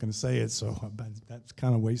think I'm not going to say it, so that's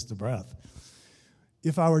kind of waste of breath.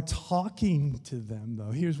 If I were talking to them,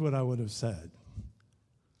 though, here's what I would have said.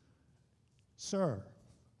 Sir,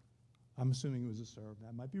 I'm assuming it was a sir.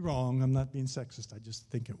 That might be wrong. I'm not being sexist. I just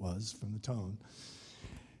think it was from the tone.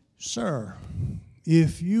 Sir,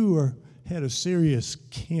 if you had a serious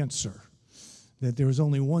cancer, that there was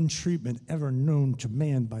only one treatment ever known to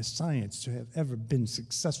man by science to have ever been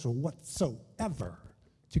successful whatsoever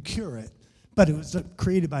to cure it, but it was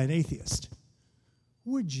created by an atheist,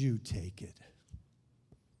 would you take it?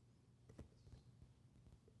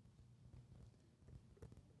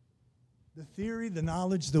 The theory, the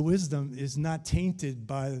knowledge, the wisdom is not tainted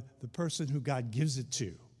by the person who God gives it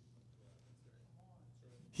to.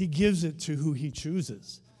 He gives it to who he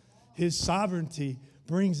chooses. His sovereignty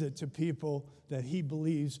brings it to people that he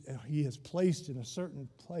believes he has placed in a certain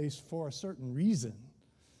place for a certain reason.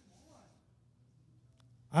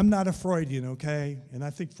 I'm not a Freudian, okay? And I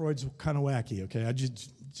think Freud's kind of wacky, okay? I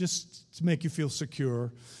just to make you feel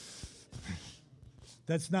secure.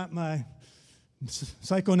 That's not my,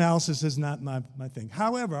 psychoanalysis is not my thing.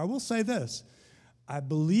 However, I will say this. I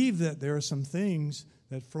believe that there are some things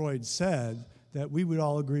that Freud said that we would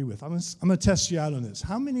all agree with. I'm going to test you out on this.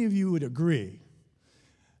 How many of you would agree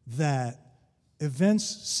that events,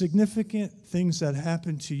 significant things that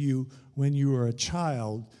happened to you when you were a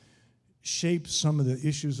child shape some of the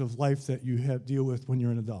issues of life that you have deal with when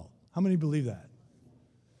you're an adult? How many believe that?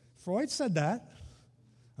 Freud said that.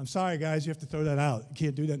 I'm sorry, guys, you have to throw that out. You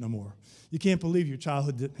can't do that no more. You can't believe your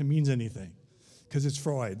childhood means anything because it's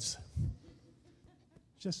Freud's.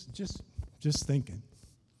 Just thinking.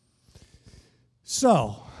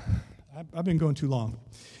 So, I've been going too long.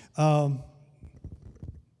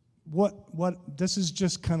 This is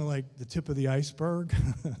just kind of like the tip of the iceberg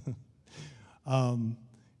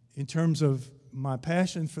in terms of my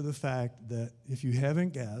passion for the fact that, if you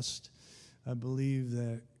haven't guessed, I believe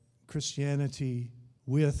that Christianity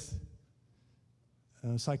with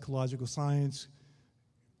psychological science,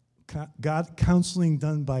 God counseling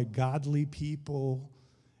done by godly people,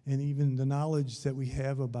 and even the knowledge that we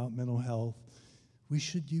have about mental health, we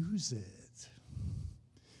should use it.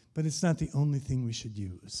 But it's not the only thing we should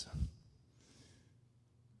use.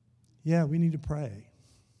 Yeah, we need to pray.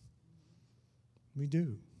 We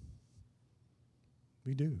do.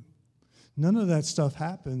 We do. None of that stuff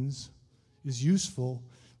is useful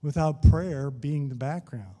without prayer being the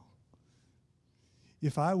background.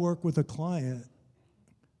 If I work with a client,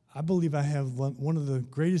 I believe I have one of the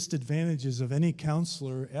greatest advantages of any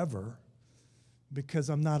counselor ever, because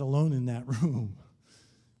I'm not alone in that room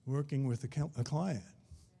working with a client.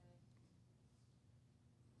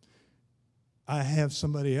 I have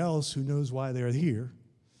somebody else who knows why they're here,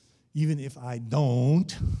 even if I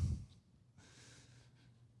don't.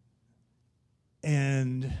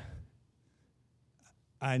 And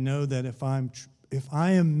I know that if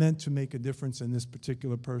I am meant to make a difference in this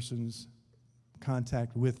particular person's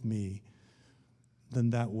contact with me, then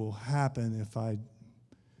that will happen if I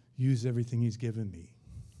use everything he's given me.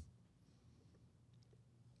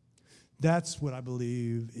 That's what I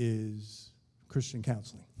believe is Christian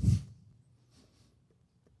counseling.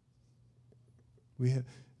 We have,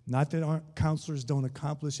 not that our counselors don't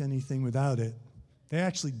accomplish anything without it. They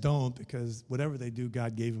actually don't, because whatever they do,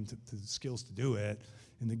 God gave them the skills to do it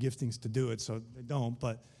and the giftings to do it, so they don't.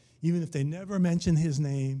 But even if they never mention his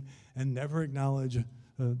name and never acknowledge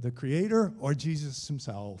the Creator or Jesus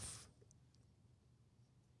himself,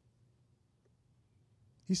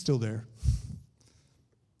 he's still there.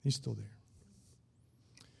 He's still there.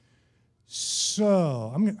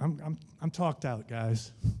 So I'm talked out,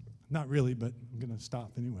 guys. Not really, but I'm going to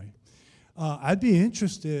stop anyway. I'd be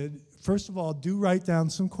interested, first of all, do write down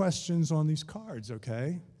some questions on these cards,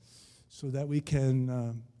 okay? So that we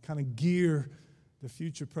can kind of gear the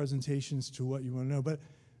future presentations to what you want to know. But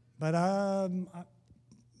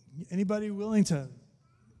anybody willing to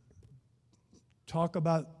talk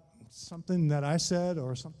about something that I said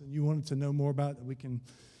or something you wanted to know more about that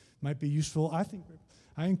might be useful?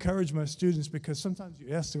 I encourage my students, because sometimes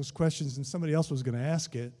you ask those questions and somebody else was going to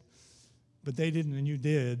ask it, but they didn't and you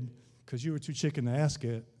did, because you were too chicken to ask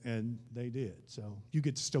it, and they did. So you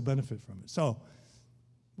get to still benefit from it. So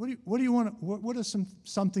what do you want to, what is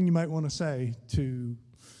something you might want to say to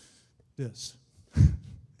this,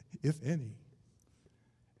 if any?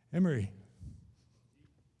 Emery.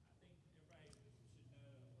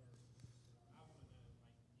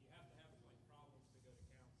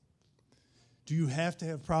 Do you have to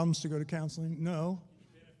have problems to go to counseling? No.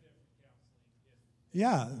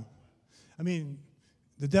 Yeah. I mean,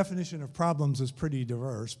 the definition of problems is pretty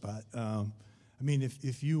diverse, but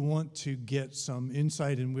if you want to get some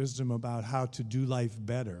insight and wisdom about how to do life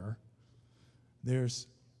better, there's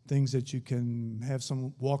things that you can have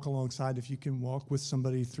someone walk alongside if you can walk with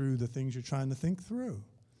somebody through the things you're trying to think through.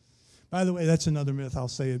 By the way, that's another myth. I'll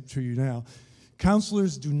say it to you now.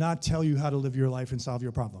 Counselors do not tell you how to live your life and solve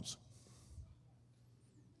your problems.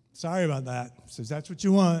 Sorry about that. Says that's what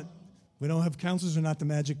you want. We don't have counselors are not the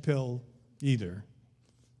magic pill either.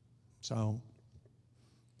 So,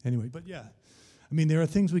 anyway, but yeah. There are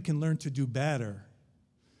things we can learn to do better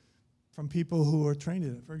from people who are trained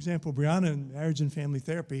in it. For example, Brianna in marriage and family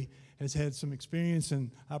therapy has had some experience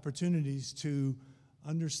and opportunities to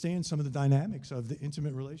understand some of the dynamics of the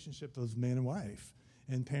intimate relationship of man and wife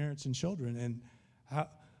and parents and children. And how,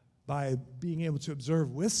 by being able to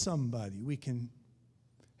observe with somebody, we can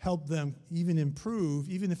help them even improve,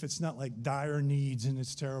 even if it's not like dire needs and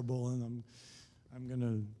it's terrible and I'm going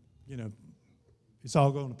to, it's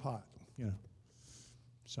all going to pot,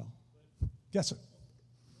 So, yes, sir.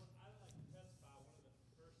 I'd like to testify. One of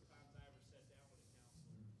the first times I ever sat down with a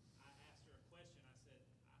counselor, I asked her a question. I said,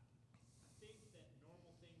 I think that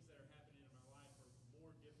normal things that are happening in my life are more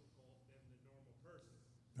difficult than the normal person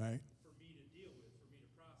Right. for me to deal with, for me to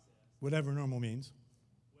process. Whatever normal means.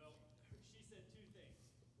 Well, she said two things.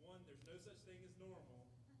 One, there's no such thing as normal.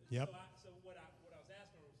 Yep. So what I was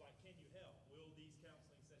asking her was like, can you help? Will these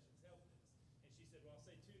counseling sessions help this? And she said, well, I'll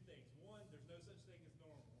say two things. One, there's no such thing as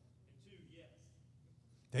normal. And two, yes.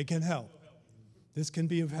 They can help. This can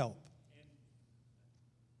be of help. And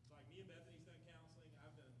like me and Bethany's done counseling.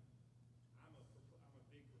 I'm a big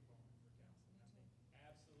proponent for counseling. I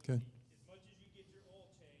think absolutely. Good. As much as you get your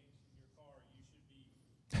oil changed in your car, you should be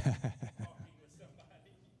talking with somebody.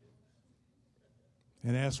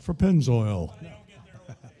 And ask for Pennzoil. They don't get their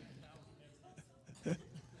oil changed.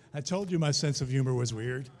 I told you my sense of humor was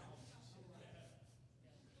weird.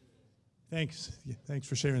 Thanks. Yeah, thanks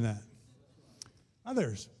for sharing that.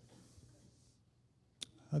 Others.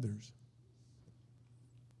 Maybe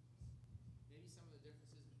some of the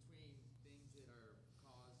differences between things that are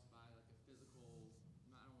caused by like a physical,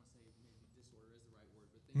 I don't want to say maybe disorder is the right word,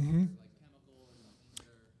 but things that are like chemical and things that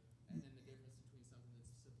are, and then the difference between something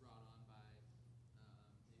that's brought on by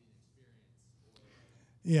maybe an experience or.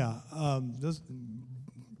 Yeah.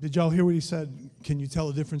 Did y'all hear what he said? Can you tell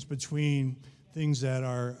the difference between things that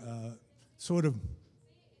are sort of...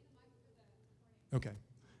 Okay.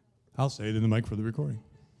 I'll say it in the mic for the recording.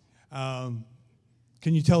 Can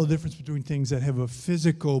you tell the difference between things that have a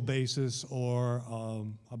physical basis or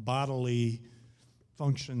a bodily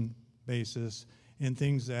function basis and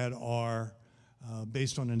things that are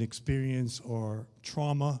based on an experience or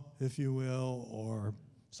trauma, if you will, or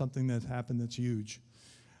something that's happened that's huge?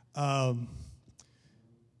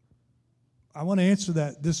 I want to answer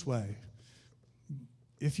that this way.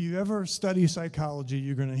 If you ever study psychology,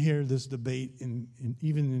 you're going to hear this debate even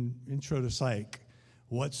in Intro to Psych.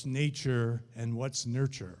 What's nature and what's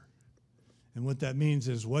nurture? And what that means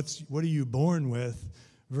is what are you born with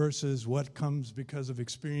versus what comes because of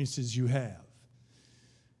experiences you have.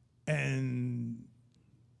 And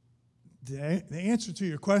the answer to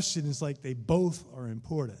your question is like they both are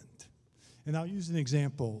important. And I'll use an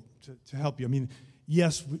example to help you. I mean,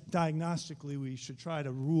 yes, diagnostically we should try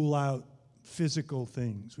to rule out physical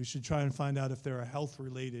things. We should try and find out if there are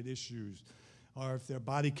health-related issues or if there are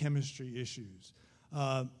body chemistry issues.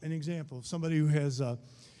 An example, somebody who has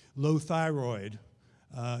low thyroid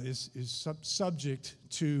is subject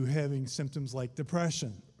to having symptoms like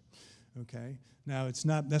depression, okay? Now, it's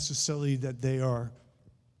not necessarily that they are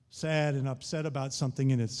sad and upset about something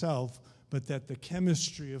in itself, but that the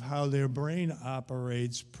chemistry of how their brain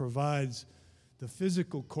operates provides the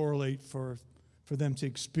physical correlate for them to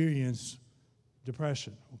experience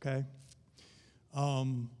depression, okay?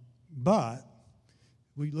 But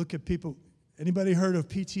we look at people, anybody heard of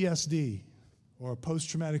PTSD or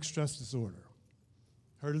post-traumatic stress disorder?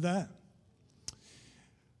 Heard of that?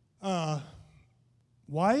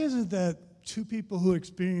 Why is it that two people who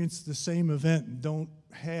experience the same event don't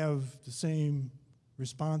have the same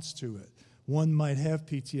response to it? One might have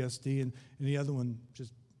PTSD and the other one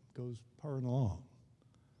just goes purring along.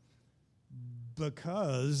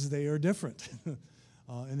 Because they are different.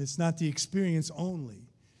 And it's not the experience only.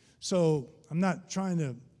 So I'm not trying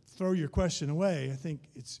to throw your question away. I think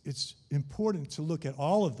it's important to look at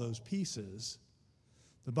all of those pieces,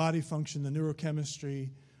 the body function, the neurochemistry,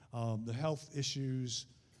 the health issues,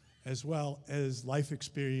 as well as life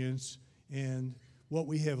experience and what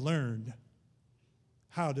we have learned,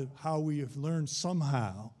 how we have learned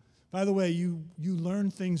somehow. By the way, you learn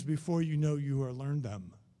things before you know you are learned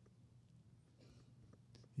them.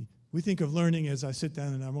 We think of learning as I sit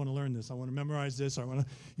down and I want to learn this, I want to memorize this,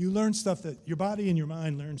 you learn stuff that your body and your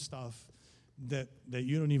mind learn stuff that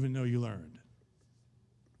you don't even know you learned.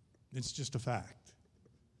 It's just a fact.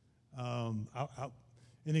 An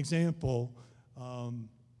example,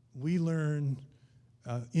 we learn,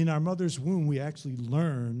 in our mother's womb, we actually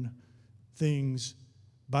learn things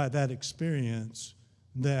by that experience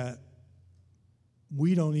that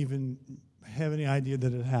we don't even have any idea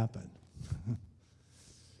that it happened.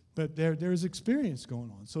 But there's experience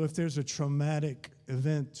going on. So if there's a traumatic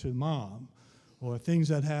event to mom or things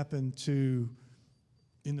that happen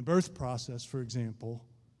in the birth process, for example,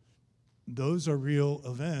 those are real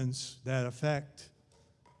events that affect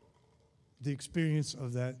the experience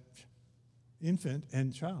of that infant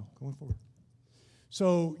and child going forward.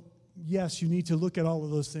 So yes, you need to look at all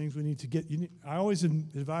of those things. I always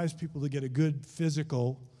advise people to get a good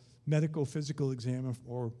medical physical exam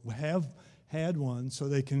or have had one so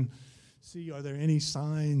they can see are there any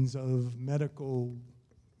signs of medical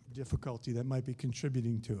difficulty that might be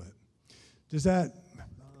contributing to it. Does that,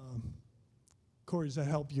 Corey, does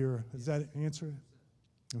that answer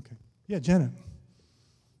it? Okay. Yeah, Janet.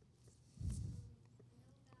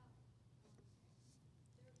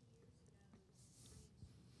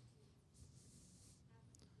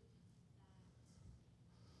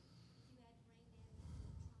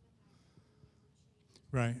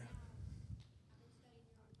 Right.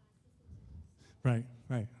 Right,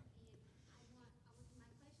 right.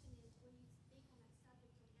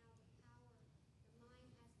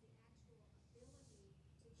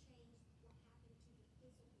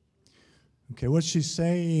 Okay, what she's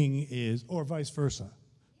saying is, or vice versa,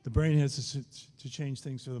 the brain has to change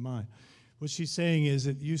things to the mind. What she's saying is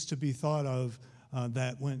it used to be thought of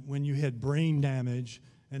that when you had brain damage,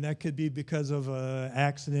 and that could be because of an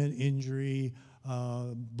accident, injury,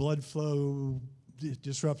 blood flow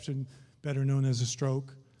disruption, better known as a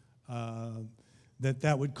stroke,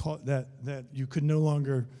 that would that you could no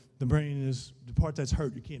longer, the brain is the part that's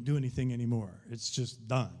hurt, you can't do anything anymore. It's just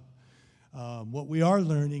done. What we are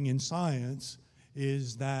learning in science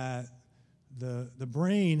is that the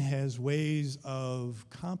brain has ways of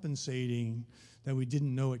compensating that we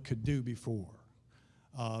didn't know it could do before.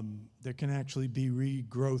 There can actually be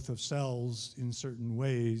regrowth of cells in certain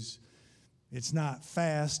ways, It's not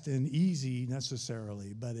fast and easy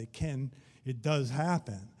necessarily, but it does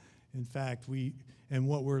happen. In fact,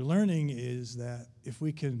 what we're learning is that if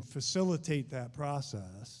we can facilitate that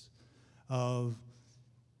process of,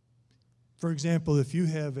 for example, if you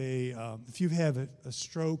have a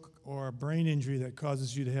stroke or a brain injury that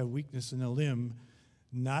causes you to have weakness in a limb,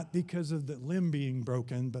 not because of the limb being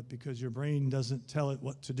broken, but because your brain doesn't tell it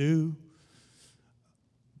what to do,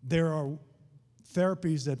 there are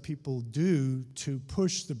therapies that people do to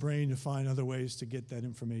push the brain to find other ways to get that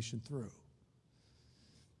information through.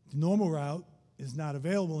 The normal route is not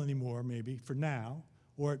available anymore, maybe, for now,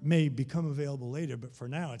 or it may become available later, but for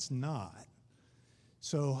now it's not.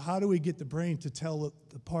 So how do we get the brain to tell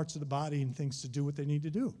the parts of the body and things to do what they need to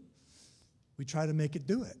do? We try to make it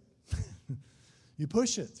do it. You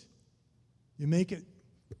push it. You make it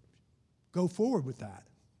go forward with that.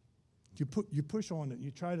 You push on it.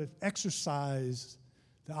 You try to exercise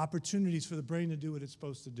the opportunities for the brain to do what it's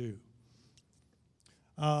supposed to do.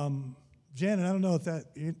 Janet, I don't know if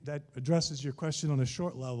that addresses your question on a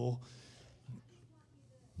short level.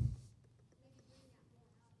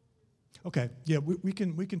 Okay, yeah, we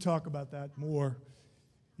can talk about that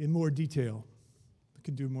in more detail. We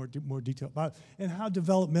can do more detail about it. And how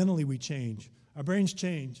developmentally we change. Our brains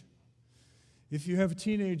change. If you have a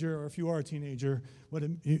teenager, or if you are a teenager, what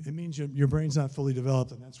it means your brain's not fully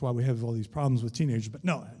developed, and that's why we have all these problems with teenagers. But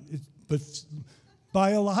no, but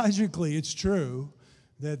biologically, it's true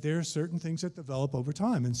that there are certain things that develop over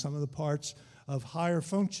time, and some of the parts of higher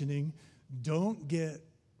functioning don't get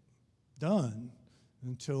done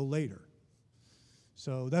until later.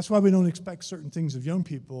 So that's why we don't expect certain things of young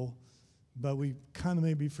people, but we kind of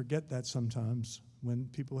maybe forget that sometimes when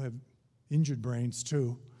people have injured brains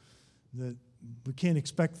too, that we can't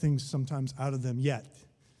expect things sometimes out of them yet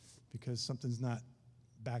because something's not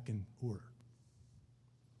back in order.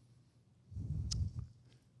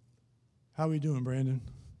 How are we doing, Brandon?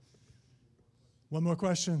 One more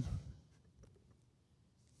question?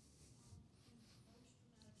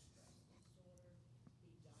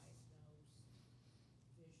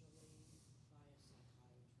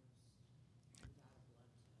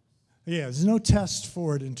 Yeah, there's no test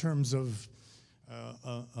for it in terms of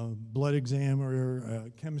a blood exam or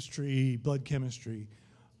chemistry, blood chemistry.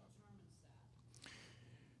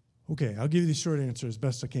 Okay, I'll give you the short answer as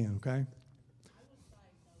best I can, okay?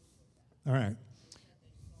 All right.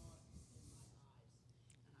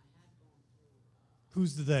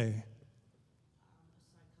 Who's the they?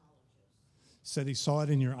 Said he saw it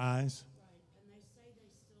in your eyes? Right, and they say they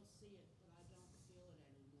still see it, but I don't feel it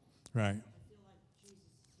anymore. Right. I feel like Jesus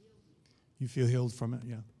healed me, You feel healed from it?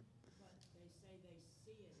 Yeah. but they say they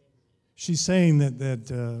see it in me. She's saying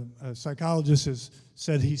that a psychologist has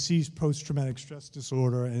said he sees post-traumatic stress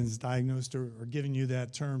disorder and is diagnosed or giving you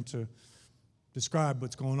that term to describe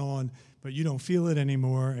what's going on, but you don't feel it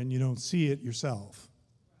anymore and you don't see it yourself.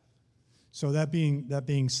 So that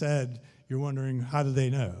being said, you're wondering, how do they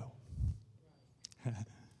know?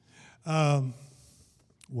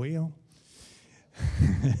 Well,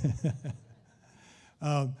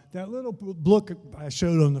 that little book I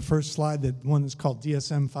showed on the first slide, that one that's called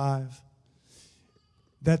DSM-5,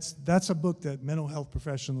 that's a book that mental health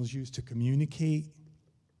professionals use to communicate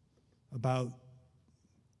about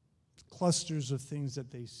clusters of things that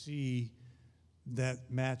they see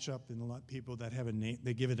that match up in a lot of people that have a name.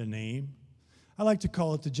 They give it a name. I like to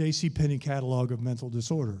call it the JCPenney catalog of mental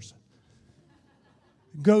disorders.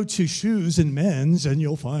 Go to shoes and men's and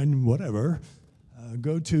you'll find whatever.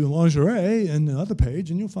 Go to lingerie and another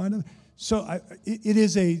page and you'll find it. So it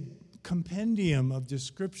is a compendium of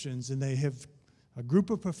descriptions, and they have a group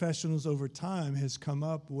of professionals over time has come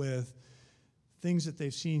up with things that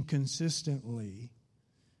they've seen consistently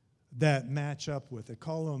that match up with. They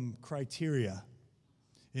call them criteria.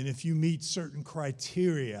 And if you meet certain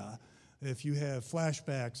criteria, if you have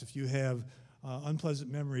flashbacks, if you have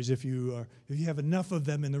unpleasant memories, if you have enough of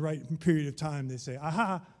them in the right period of time, they say,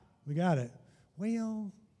 aha, we got it.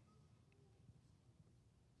 Well,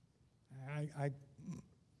 I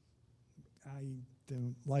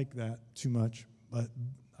don't like that too much, but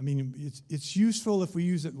I mean, it's useful if we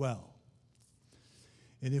use it well.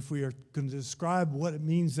 And if we are going to describe what it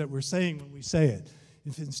means that we're saying when we say it,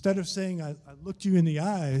 if instead of saying I looked you in the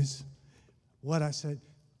eyes, what I said,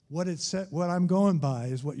 what I'm going by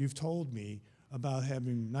is what you've told me about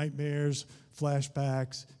having nightmares,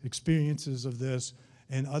 flashbacks, experiences of this,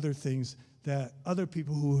 and other things that other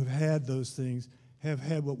people who have had those things have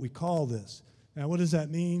had what we call this. Now, what does that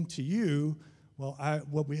mean to you? Well,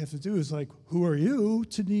 what we have to do is who are you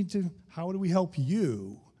how do we help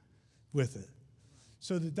you with it?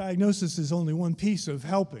 So the diagnosis is only one piece of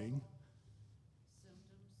helping,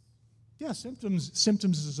 Yeah, symptoms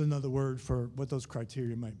is another word for what those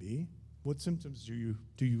criteria might be. What symptoms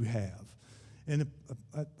do you have? And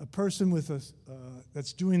a person with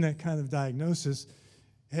that's doing that kind of diagnosis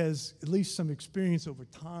has at least some experience over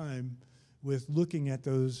time with looking at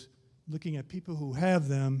people who have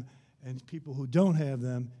them and people who don't have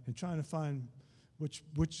them, and trying to find which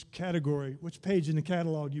category, which page in the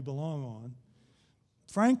catalog you belong on.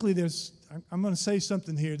 Frankly, I'm going to say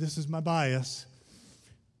something here. This is my bias.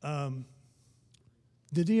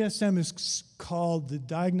 The DSM is called the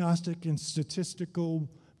Diagnostic and Statistical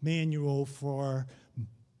Manual for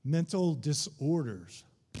Mental Disorders.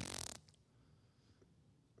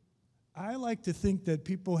 I like to think that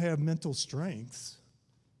people have mental strengths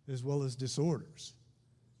as well as disorders.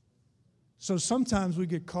 So sometimes we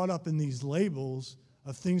get caught up in these labels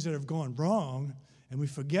of things that have gone wrong, and we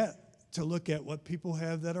forget to look at what people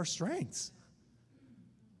have that are strengths.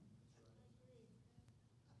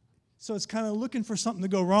 So it's kind of looking for something to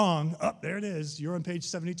go wrong. Oh, there it is. You're on page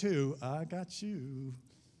 72. I got you.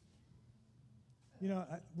 You know,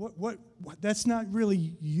 what that's not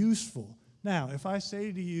really useful. Now, if I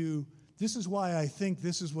say to you, this is why I think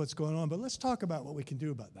this is what's going on, but let's talk about what we can do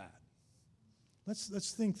about that.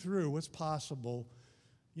 Let's think through what's possible,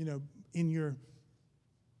 you know, in your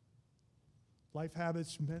life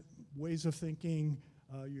habits, ways of thinking,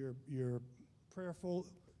 your prayerful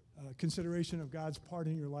consideration of God's part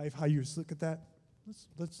in your life, how you look at that.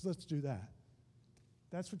 Let's do that.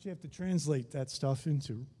 That's what you have to translate that stuff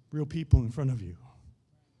into real people in front of you.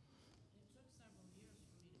 It took several years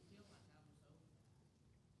for me to feel like I was over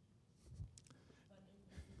that. But it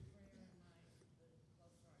was through prayer and the closer I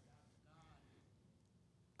got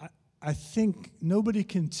to God. I think nobody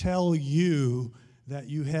can tell you that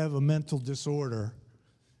you have a mental disorder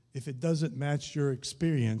if it doesn't match your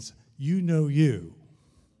experience. You know you.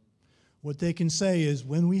 What they can say is,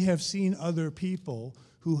 when we have seen other people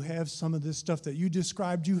who have some of this stuff that you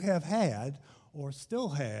described you have had or still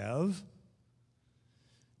have,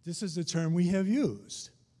 this is the term we have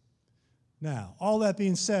used. Now, all that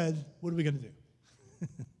being said, what are we going to do?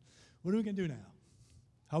 What are we going to do now?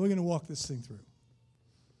 How are we going to walk this thing through?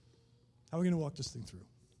 How are we going to walk this thing through?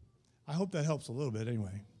 I hope that helps a little bit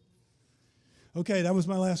anyway. Okay, that was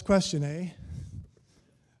my last question, eh?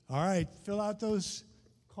 All right, fill out those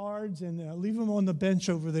cards and leave them on the bench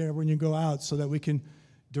over there when you go out so that we can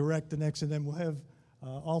direct the next, and then we'll have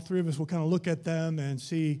all three of us will kind of look at them and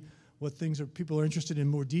see what things people are interested in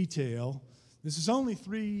more detail. This is only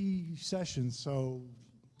 3 sessions, so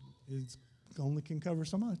it only can cover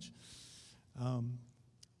so much.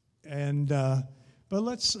 But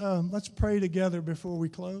let's pray together before we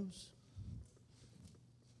close.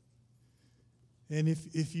 And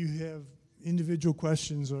if you have individual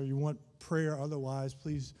questions or you want prayer otherwise,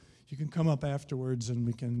 please, you can come up afterwards and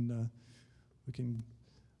we can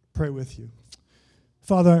pray with you.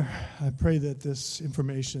 Father, I pray that this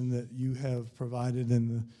information that you have provided and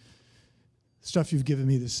the stuff you've given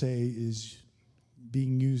me to say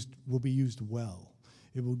will be used well.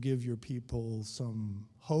 It will give your people some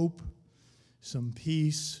hope, some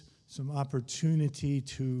peace, some opportunity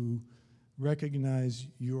to recognize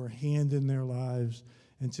your hand in their lives,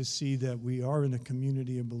 and to see that we are in a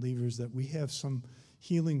community of believers, that we have some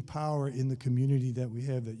healing power in the community that we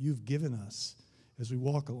have, that you've given us as we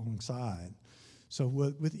walk alongside. So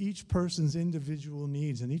with each person's individual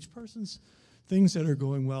needs and each person's things that are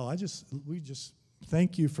going well, we just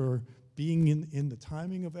thank you for being in the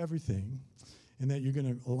timing of everything, and that you're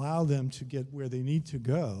going to allow them to get where they need to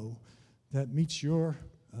go that meets your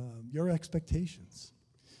expectations.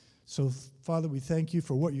 So, Father, we thank you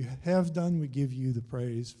for what you have done. We give you the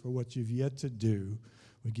praise for what you've yet to do.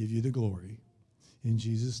 We give you the glory. In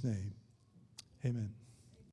Jesus' name, amen.